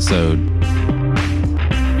another episode.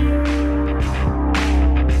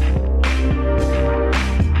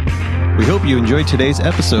 We hope you enjoyed today's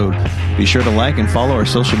episode. Be sure to like and follow our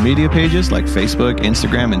social media pages like Facebook,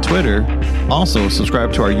 Instagram, and Twitter. Also,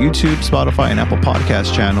 subscribe to our YouTube, Spotify, and Apple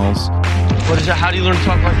Podcast channels. What is that? How do you learn to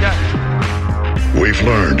talk like that? We've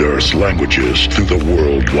learned Earth's languages through the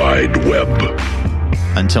World Wide Web.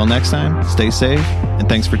 Until next time, stay safe, and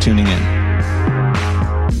thanks for tuning in.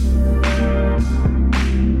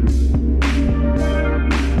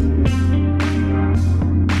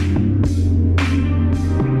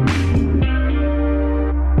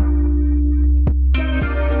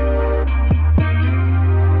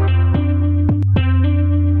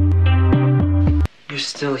 You're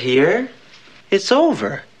still here? It's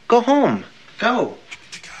over. Go home. Go.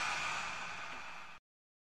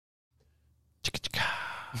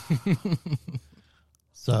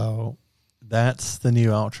 So that's the new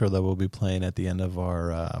outro that we'll be playing at the end of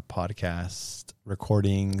our podcast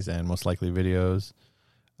recordings and most likely videos.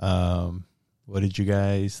 What did you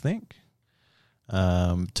guys think?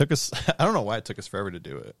 Took us, I don't know why it took us forever to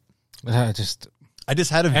do it. I just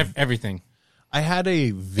had Everything. I had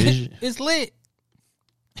a vision. It's lit.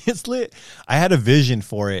 It's lit. I had a vision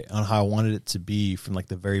for it on how I wanted it to be from like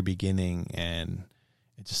the very beginning, and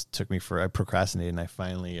it just took me I procrastinated, and I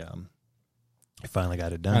finally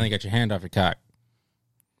got it done. Finally got your hand off your cock.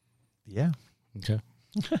 Yeah. Okay.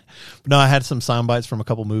 No, I had some sound bites from a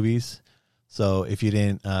couple movies. So if you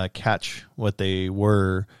didn't catch what they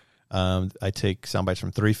were, I take sound bites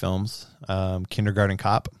from 3 films. Kindergarten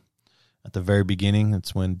Cop. At the very beginning,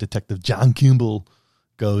 it's when Detective John Kimball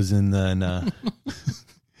goes in and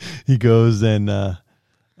he goes and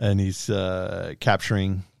he's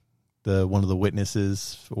capturing one of the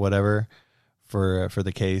witnesses or whatever for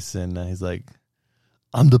the case, and he's like,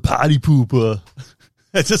 "I'm the party pooper."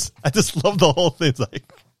 I just love the whole thing. It's like,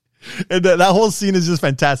 and that whole scene is just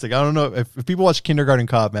fantastic. I don't know if people watch Kindergarten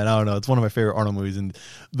Cop, man. I don't know. It's one of my favorite Arnold movies, and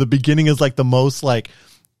the beginning is like the most like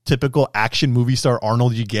typical action movie star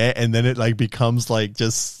Arnold you get, and then it like becomes like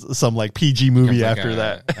just some like PG movie after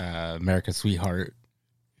that. America's Sweetheart.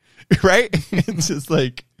 Right? It's just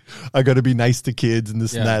like, I gotta be nice to kids and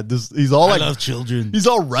this and that. He's all like, I love children. He's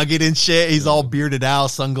all rugged and shit. He's all bearded out,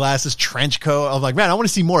 sunglasses, trench coat. I was like, man, I want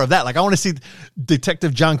to see more of that. Like, I want to see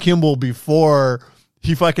Detective John Kimball before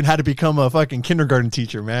he fucking had to become a fucking kindergarten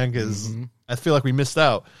teacher, man, because I feel like we missed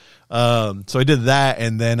out. So I did that,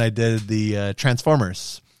 and then I did the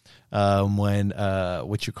Transformers.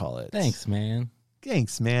 What you call it? Thanks, man.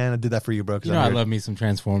 I did that for you, bro. You know I love me some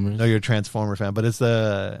Transformers. No, you're a Transformer fan, but it's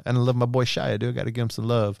and I love my boy Shia, dude. Got to give him some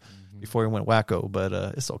love before he went wacko, but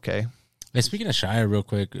it's okay. Hey, speaking of Shia, real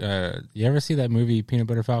quick, you ever see that movie Peanut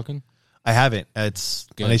Butter Falcon? I haven't. It's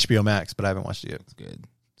good. On HBO Max, but I haven't watched it yet. It's good.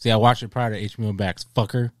 See, I watched it prior to HBO Max,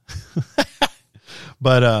 fucker.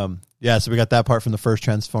 But yeah, so we got that part from the first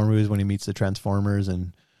Transformers movies when he meets the Transformers,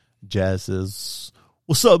 and Jazz says,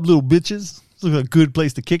 "What's up, little bitches? It's like a good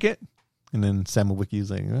place to kick it." And then Samuel Wicky's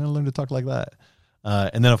like, "I learn to talk like that."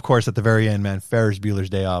 And then, of course, at the very end, man, Ferris Bueller's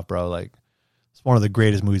Day Off, bro. Like, it's one of the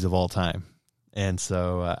greatest movies of all time. And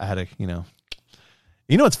so I had to, you know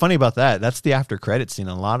what's funny about that? That's the after credit scene.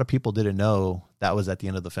 And a lot of people didn't know that was at the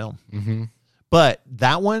end of the film. Mm-hmm. But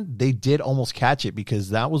that one, they did almost catch it,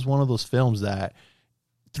 because that was one of those films that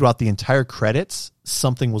throughout the entire credits,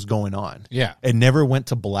 something was going on. Yeah. It never went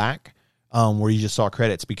to black. Where you just saw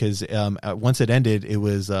credits, because once it ended, it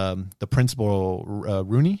was the principal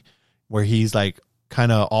Rooney, where he's like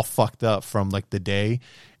kind of all fucked up from like the day,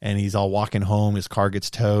 and he's all walking home. His car gets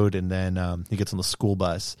towed, and then he gets on the school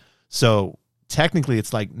bus. So technically,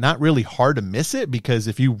 it's like not really hard to miss it, because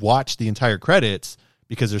if you watch the entire credits,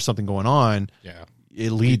 because there's something going on,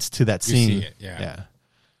 it leads to that scene. You see it, yeah.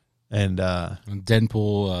 And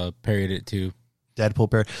Deadpool parodied it too.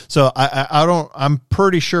 Deadpool parody. So I'm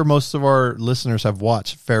pretty sure most of our listeners have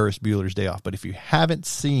watched Ferris Bueller's Day Off, but if you haven't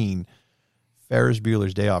seen Ferris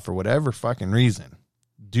Bueller's Day Off for whatever fucking reason,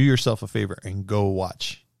 do yourself a favor and go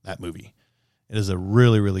watch that movie. It is a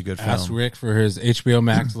really, really good film. Ask Rick for his HBO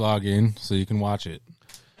Max login so you can watch it.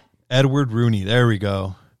 Edward Rooney. There we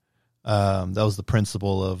go. That was the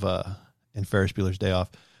principal of in Ferris Bueller's Day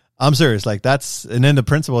Off. I'm serious. Like, and then the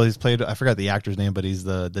principal, he's played, I forgot the actor's name, but he's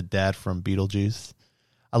the dad from Beetlejuice.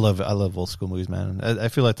 I love old school movies, man. I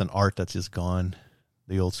feel like it's an art that's just gone.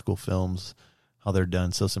 The old school films, how they're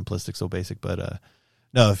done, so simplistic, so basic. But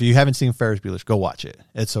no, if you haven't seen Ferris Bueller's, go watch it.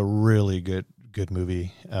 It's a really good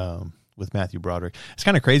movie with Matthew Broderick. It's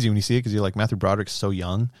kind of crazy when you see it because you're like, Matthew Broderick's so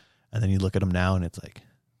young, and then you look at him now and it's like,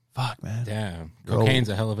 fuck, man. Damn, cocaine's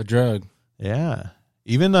a hell of a drug. Yeah.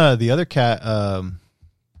 Even the other cat, oh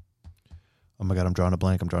my God, I'm drawing a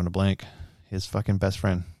blank. His fucking best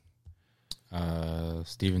friend.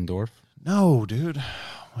 Steven Dorff. No, dude.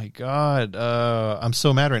 Oh my God. I'm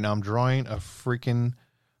so mad right now. I'm drawing a freaking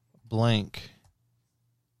blank.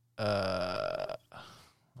 Oh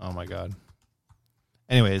my God.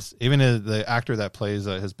 Anyways, even the actor that plays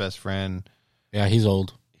his best friend. Yeah, he's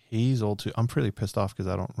old. He's old too. I'm pretty pissed off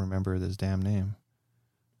because I don't remember this damn name.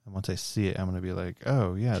 And once I see it, I'm going to be like,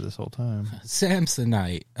 oh, yeah, this whole time.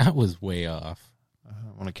 Samsonite. That was way off. I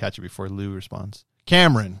want to catch it before Lou responds.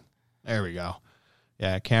 Cameron. There we go.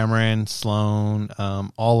 Yeah, Cameron, Sloan,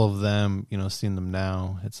 all of them, seeing them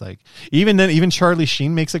now. It's like, even Charlie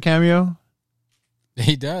Sheen makes a cameo.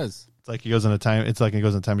 He does. It's like he goes in a time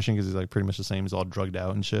machine because he's like pretty much the same. He's all drugged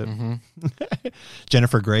out and shit. Mm-hmm.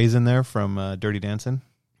 Jennifer Grey's in there from Dirty Dancing.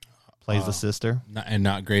 Plays the sister.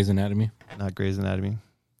 Not Grey's Anatomy. Not Grey's Anatomy.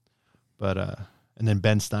 But, and then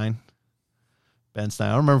Ben Stein. I don't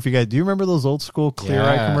remember if you guys, do you remember those old school Clear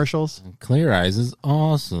Eye commercials? Clear Eyes is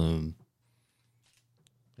awesome.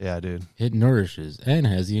 Yeah, dude. It nourishes and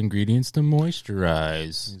has the ingredients to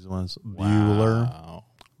moisturize. These ones. Wow.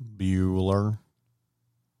 Bueller.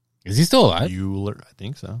 Is he still alive? Bueller. I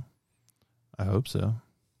think so. I hope so.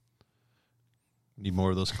 Need more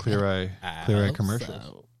of those Clear Eye commercials.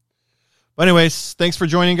 So. But anyways, thanks for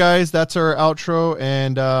joining, guys. That's our outro,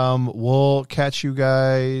 and we'll catch you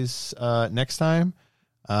guys next time.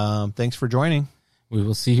 Thanks for joining. We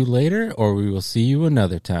will see you later, or we will see you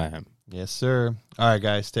another time. Yes, sir. All right,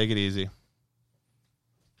 guys, take it easy.